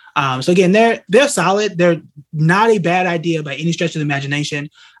 So again, they're solid. They're not a bad idea by any stretch of the imagination.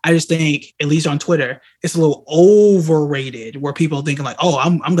 I just think, at least on Twitter, it's a little overrated where people are thinking like, oh,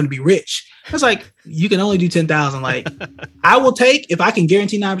 I'm going to be rich. It's like, you can only do 10,000. Like I will take, if I can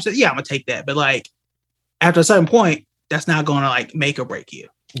guarantee 9%, yeah, I'm gonna take that. But like after a certain point, that's not going to like make or break you.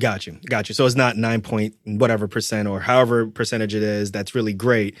 Got you. Got you. So it's not 9 point whatever percent or however percentage it is. That's really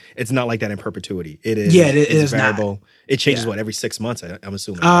great. It's not like that in perpetuity. It is. Yeah, it is variable. not. It changes every 6 months. I'm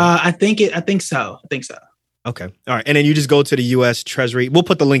assuming. Right? I think so. Okay. All right. And then you just go to the U.S. Treasury. We'll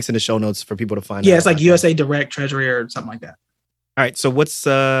put the links in the show notes for people to find out. Yeah, it's like USA Direct Treasury or something like that. All right. So what's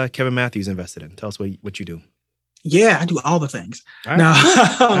Kevin Matthews invested in? Tell us what you do. Yeah, I do all the things. All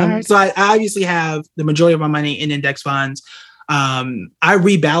right. So I obviously have the majority of my money in index funds. I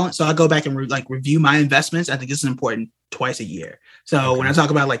rebalance. So I go back and review my investments. I think this is important twice a year. So when I talk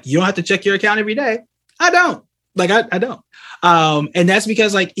about like, you don't have to check your account every day, I don't. I don't. And that's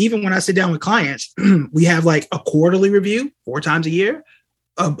because like, even when I sit down with clients, we have like a quarterly review 4 times a year,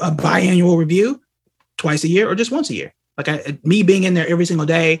 a biannual review twice a year, or just once a year. Like me being in there every single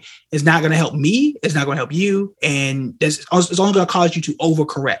day is not going to help me. It's not going to help you. And it's only going to cause you to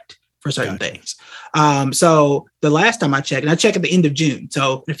overcorrect for certain things. So the last time I checked, and I check at the end of June.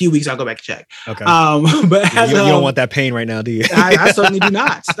 So in a few weeks, I'll go back and check. Okay. But you don't want that pain right now, do you? I certainly do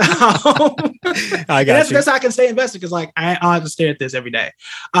not. I got you. That's how I can stay invested, because like I don't have to stare at this every day.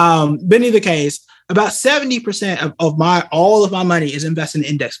 But in either case, about 70% of all of my money is invested in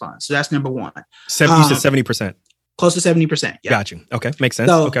index funds. So that's number one. You said 70%. Close to 70%. Yeah. Got you. Okay. Makes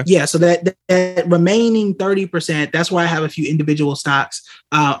sense. So, okay. Yeah. So that remaining 30%, that's where I have a few individual stocks.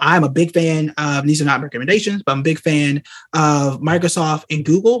 I'm a big fan of, these are not recommendations, but I'm a big fan of Microsoft and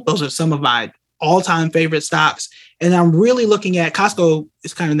Google. Those are some of my all-time favorite stocks. And I'm really looking at Costco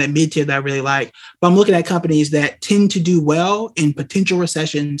is kind of that mid-tier that I really like, but I'm looking at companies that tend to do well in potential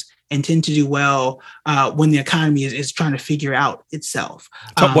recessions and tend to do well when the economy is trying to figure out itself.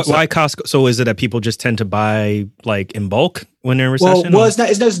 Why Costco? So is it that people just tend to buy like in bulk when they're in recession? Well, it's not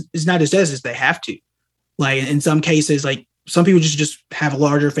as they have to. Like in some cases, like some people just have a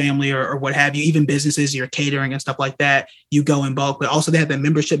larger family or what have you. Even businesses, you're catering and stuff like that, you go in bulk. But also they have that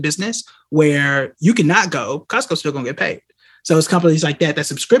membership business where you cannot go. Costco's still going to get paid. So it's companies like that. That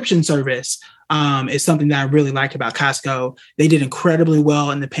subscription service is something that I really liked about Costco. They did incredibly well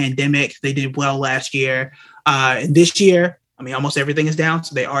in the pandemic. They did well last year. And this year, I mean, almost everything is down.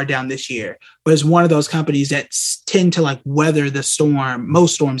 So they are down this year. But it's one of those companies that tend to like weather the storm,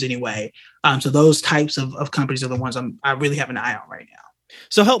 most storms anyway. So those types of companies are the ones I really have an eye on right now.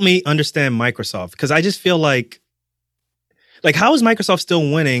 So help me understand Microsoft, because I just feel like how is Microsoft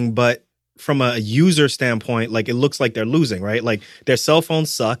still winning, but from a user standpoint, like it looks like they're losing, right? Like their cell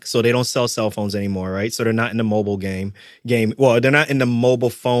phones suck, so they don't sell cell phones anymore, right? So they're not in the mobile game. Well, they're not in the mobile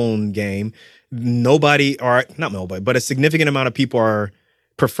phone game. But a significant amount of people are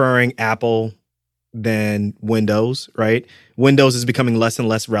preferring Apple than Windows, right? Windows is becoming less and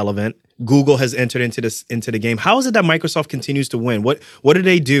less relevant. Google has entered into the game. How is it that Microsoft continues to win? What do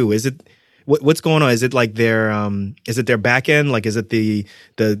they do? Is it what's going on? Is it like is it their back end? Like, is it the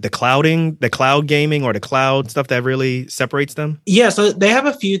cloud gaming or the cloud stuff that really separates them? Yeah, so they have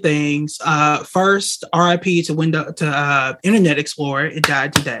a few things. First, RIP to Internet Explorer. It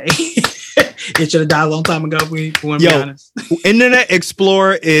died today. It should have died a long time ago. If we want to be honest. Internet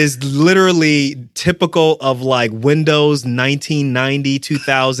Explorer is literally typical of like Windows 1990,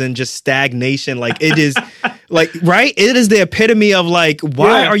 2000, just stagnation. Like it is. Like, right? It is the epitome of like,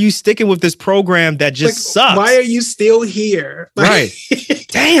 why are you sticking with this program that just sucks? Why are you still here? Like, right.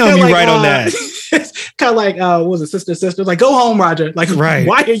 Damn, you're right on that. Kind of like, what was it, Sister? Like, go home, Roger. Like, right.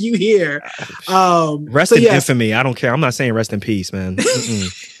 Why are you here? Rest in infamy. I don't care. I'm not saying rest in peace, man.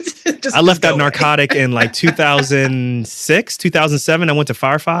 I left that narcotic in like 2006, 2007. I went to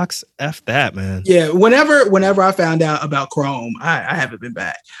Firefox. F that, man. Yeah. Whenever I found out about Chrome, I haven't been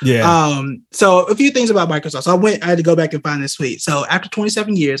back. Yeah. So a few things about Microsoft. So I had to go back and find this tweet. So after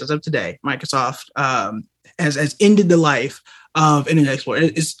 27 years, as of today, Microsoft has ended the life of Internet Explorer.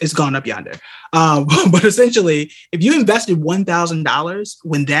 It's gone up yonder. But essentially, if you invested $1,000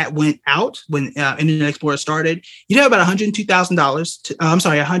 when that went out, when Internet Explorer started, you'd have about $102,000.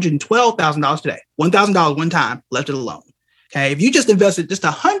 $112,000 today. $1,000 one time, left it alone. Okay, if you just invested just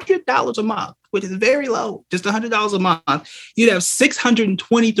 $100 a month, which is very low, just $100 a month, you'd have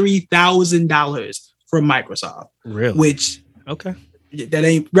 $623,000 from Microsoft. Really? Which okay. That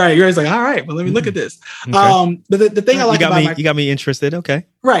ain't right. You're always like, all right, well, let me look at this. Okay. But the thing I like you got me interested. Okay.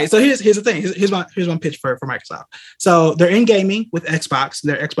 Right. So here's the thing. Here's my pitch for Microsoft. So they're in gaming with Xbox.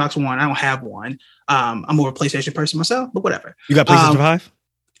 They're Xbox One. I don't have one. I'm more of a PlayStation person myself, but whatever. You got PlayStation 5?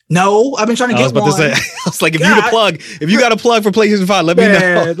 No, I've been trying to get one. I was like, if you got a plug for PlayStation 5, let me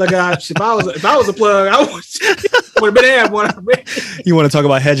know. Like, if I was a plug, I would have been there one. You want to talk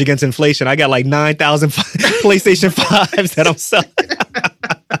about hedge against inflation? I got like 9,000 PlayStation 5s that I'm selling.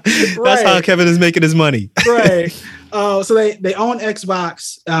 That's how Kevin is making his money. Right. So they own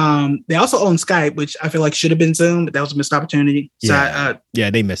Xbox. They also own Skype, which I feel like should have been Zoom, but that was a missed opportunity. So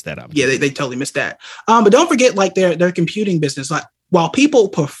they missed that up. Yeah, they totally missed that. But don't forget, like their computing business. Like while people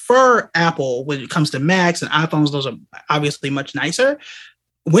prefer Apple when it comes to Macs and iPhones, those are obviously much nicer.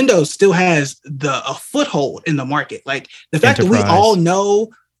 Windows still has a foothold in the market. Like the fact that we all know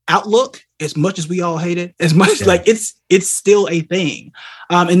Outlook, as much as we all hate it, as much like it's still a thing.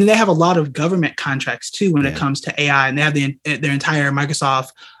 And then they have a lot of government contracts too when it comes to AI, and they have their entire Microsoft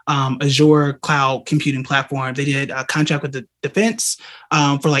Azure cloud computing platform. They did a contract with the defense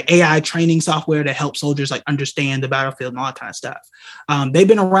for like AI training software to help soldiers like understand the battlefield and all that kind of stuff. They've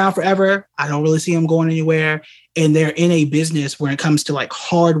been around forever. I don't really see them going anywhere. And they're in a business where it comes to like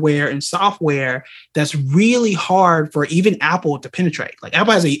hardware and software that's really hard for even Apple to penetrate. Like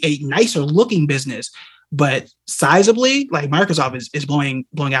Apple has a nicer looking business, but sizably, like Microsoft is blowing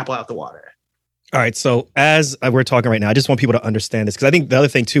Apple out the water. All right. So as we're talking right now, I just want people to understand this, because I think the other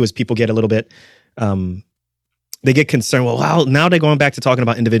thing too is people get a little bit, they get concerned. Well, now they're going back to talking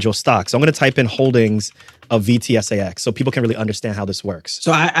about individual stocks. So I'm going to type in holdings of VTSAX so people can really understand how this works.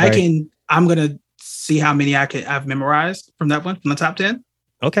 So I'm going to see how many I've memorized from that one, from the top 10.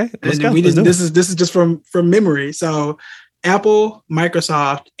 Okay. Let's go. This is just from memory. So Apple,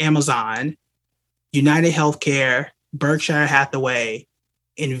 Microsoft, Amazon, United Healthcare, Berkshire Hathaway,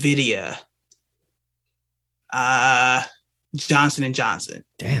 NVIDIA, Johnson & Johnson.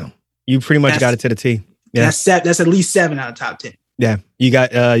 Damn. You pretty much got it to the T. Yeah. That's at least 7 out of top 10. Yeah. You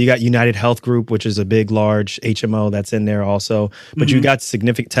got United Health Group, which is a big, large HMO that's in there also. But you got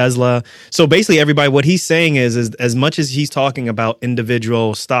significant Tesla. So basically, everybody, what he's saying is as much as he's talking about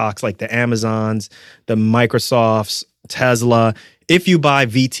individual stocks like the Amazons, the Microsofts, Tesla, if you buy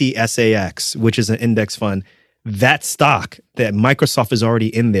VTSAX, which is an index fund, that stock, that Microsoft is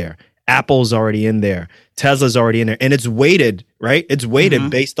already in there. Apple's already in there. Tesla's already in there. And it's weighted, right? It's weighted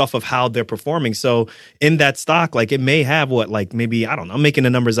based off of how they're performing. So in that stock, like it may have maybe, I don't know, I'm making the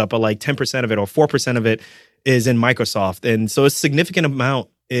numbers up, but like 10% of it or 4% of it is in Microsoft. And so a significant amount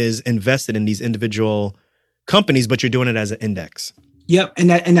is invested in these individual companies, but you're doing it as an index. Yep. And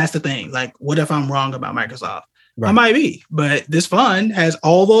that's the thing. Like, what if I'm wrong about Microsoft? Right. I might be, but this fund has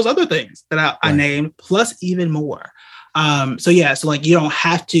all those other things that I named, plus even more. So like you don't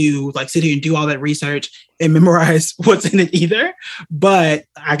have to like sit here and do all that research and memorize what's in it either, but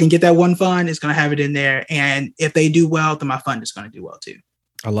I can get that one fund. It's going to have it in there. And if they do well, then my fund is going to do well too.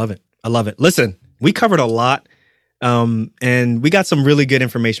 I love it. Listen, we covered a lot. And we got some really good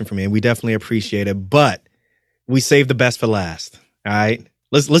information from you, and we definitely appreciate it, but we saved the best for last. All right.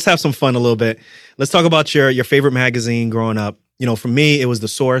 Let's have some fun a little bit. Let's talk about your favorite magazine growing up. You know, for me, it was The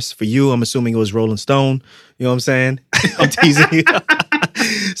Source. For you, I'm assuming it was Rolling Stone. You know what I'm saying? I'm teasing you.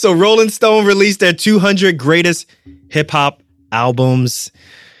 So Rolling Stone released their 200 greatest hip hop albums,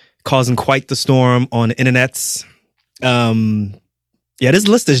 causing quite the storm on the internets. This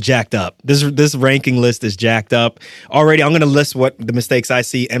list is jacked up. This ranking list is jacked up. Already, I'm going to list what the mistakes I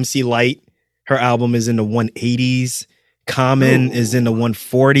see. MC Lyte, her album is in the 180s. Common is in the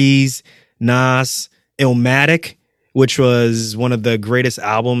 140s. Nas, Illmatic, which was one of the greatest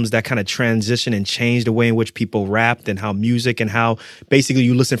albums that kind of transitioned and changed the way in which people rapped and how music and how basically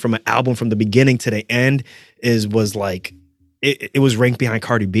you listen from an album from the beginning to the end was like, it was ranked behind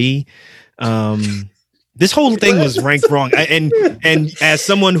Cardi B. This whole thing was ranked wrong. And as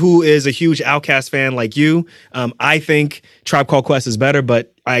someone who is a huge Outkast fan like you, I think Tribe Called Quest is better,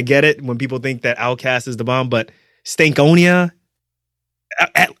 but I get it when people think that Outkast is the bomb, but Stankonia,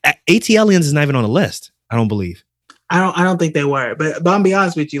 ATLiens is not even on the list. I don't believe. I don't think they were, but I'm be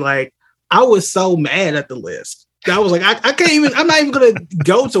honest with you, like I was so mad at the list. I was like, I can't even. I'm not even gonna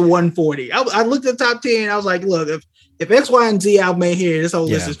go to 140. I looked at the top 10. I was like, look, if X, Y, and Z album ain't here, this whole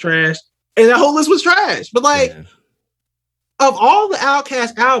list is trash, and the whole list was trash. But like, of all the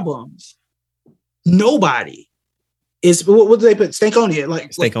Outkast albums, nobody is. What did they put? Stankonia,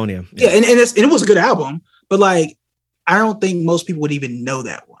 Stankonia. And it was a good album, but like, I don't think most people would even know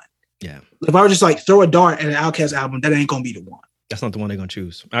that one. Yeah. If I were just like throw a dart at an Outkast album, that ain't gonna be the one. That's not the one they're gonna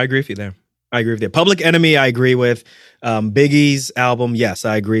choose. I agree with you there. Public Enemy, I agree with. Biggie's album, yes,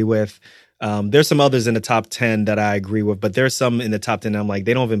 I agree with. There's some others in the top 10 that I agree with, but there's some in the top 10 I'm like,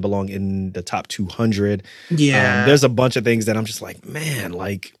 they don't even belong in the top 200. Yeah. There's a bunch of things that I'm just like, man,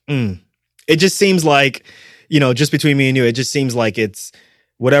 like, it just seems like, just between me and you, it just seems like it's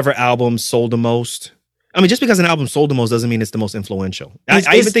whatever album sold the most. I mean, just because an album sold the most doesn't mean it's the most influential. I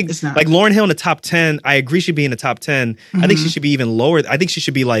even think like Lauryn Hill in the top 10, I agree she'd be in the top 10. I think she should be even lower. I think she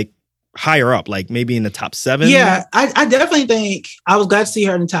should be like higher up, like maybe in the top 7. Yeah, I definitely think I was glad to see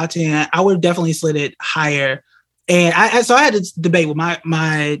her in the top 10. I would have definitely slid it higher. And so I had this debate with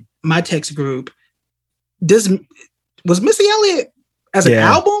my text group. Was Missy Elliott as an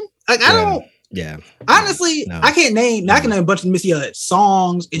album? Like, I don't. Yeah. Honestly, no. I can name a bunch of Missy Elliott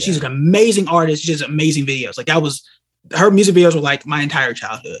songs, and she's an amazing artist. She has amazing videos. Like, that was her music videos were like my entire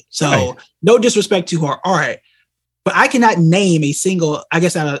childhood. So no disrespect to her art, but I cannot name a single, I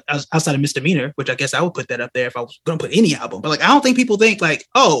guess, outside of Misdemeanor, which I guess I would put that up there if I was going to put any album. But like, I don't think people think like,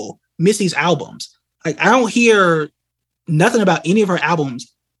 oh, Missy's albums. Like, I don't hear nothing about any of her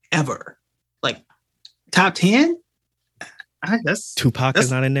albums ever. Like, top 10? Tupac is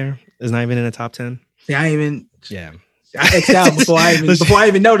not in there. Is not even in the top 10. Yeah, Yeah. I X'd out before I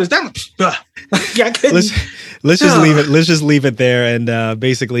even noticed that. I couldn't. Let's just leave it. Let's just leave it there. And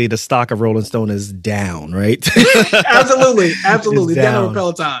basically, the stock of Rolling Stone is down, right? Absolutely. Down over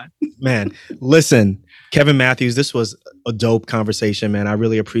Peloton. Man, listen, Kevin Matthews, this was a dope conversation, man. I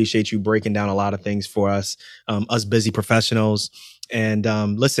really appreciate you breaking down a lot of things for us busy professionals. And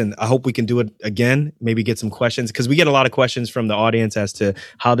listen, I hope we can do it again, maybe get some questions, because we get a lot of questions from the audience as to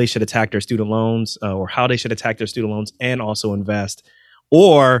how they should attack their student loans or how they should attack their student loans and also invest.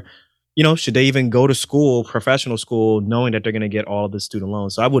 Or, should they even go to school, professional school, knowing that they're going to get all of the student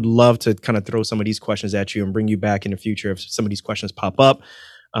loans? So I would love to kind of throw some of these questions at you and bring you back in the future if some of these questions pop up.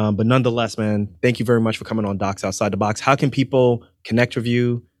 But nonetheless, man, thank you very much for coming on Docs Outside the Box. How can people connect with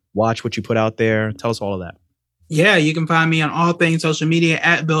you, watch what you put out there? Tell us all of that. Yeah, you can find me on all things social media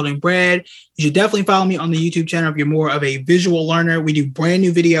at Building Bread. You should definitely follow me on the YouTube channel if you're more of a visual learner. We do brand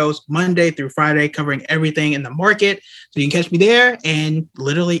new videos Monday through Friday covering everything in the market. So you can catch me there and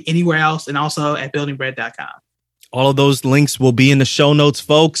literally anywhere else, and also at buildingbread.com. All of those links will be in the show notes,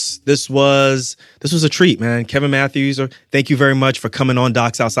 folks. This was a treat, man. Kevin Matthews, thank you very much for coming on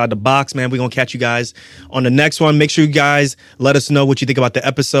Docs Outside the Box, man. We're going to catch you guys on the next one. Make sure you guys let us know what you think about the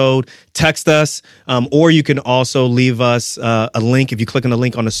episode. Text us, or you can also leave us a link. If you click on the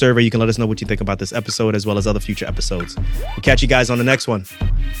link on the survey, you can let us know what you think about this episode as well as other future episodes. We'll catch you guys on the next one.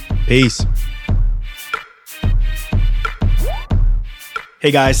 Peace. Hey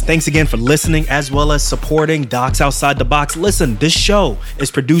guys, thanks again for listening as well as supporting Docs Outside the Box. Listen, this show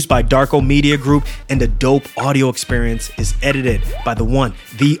is produced by Darko Media Group, and the dope audio experience is edited by the one,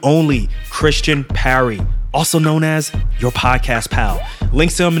 the only Christian Parry, also known as your podcast pal.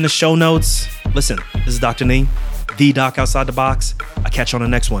 Links to him in the show notes. Listen, this is Dr. Nee, the Doc Outside the Box. I'll catch you on the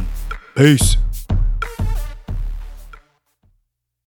next one. Peace.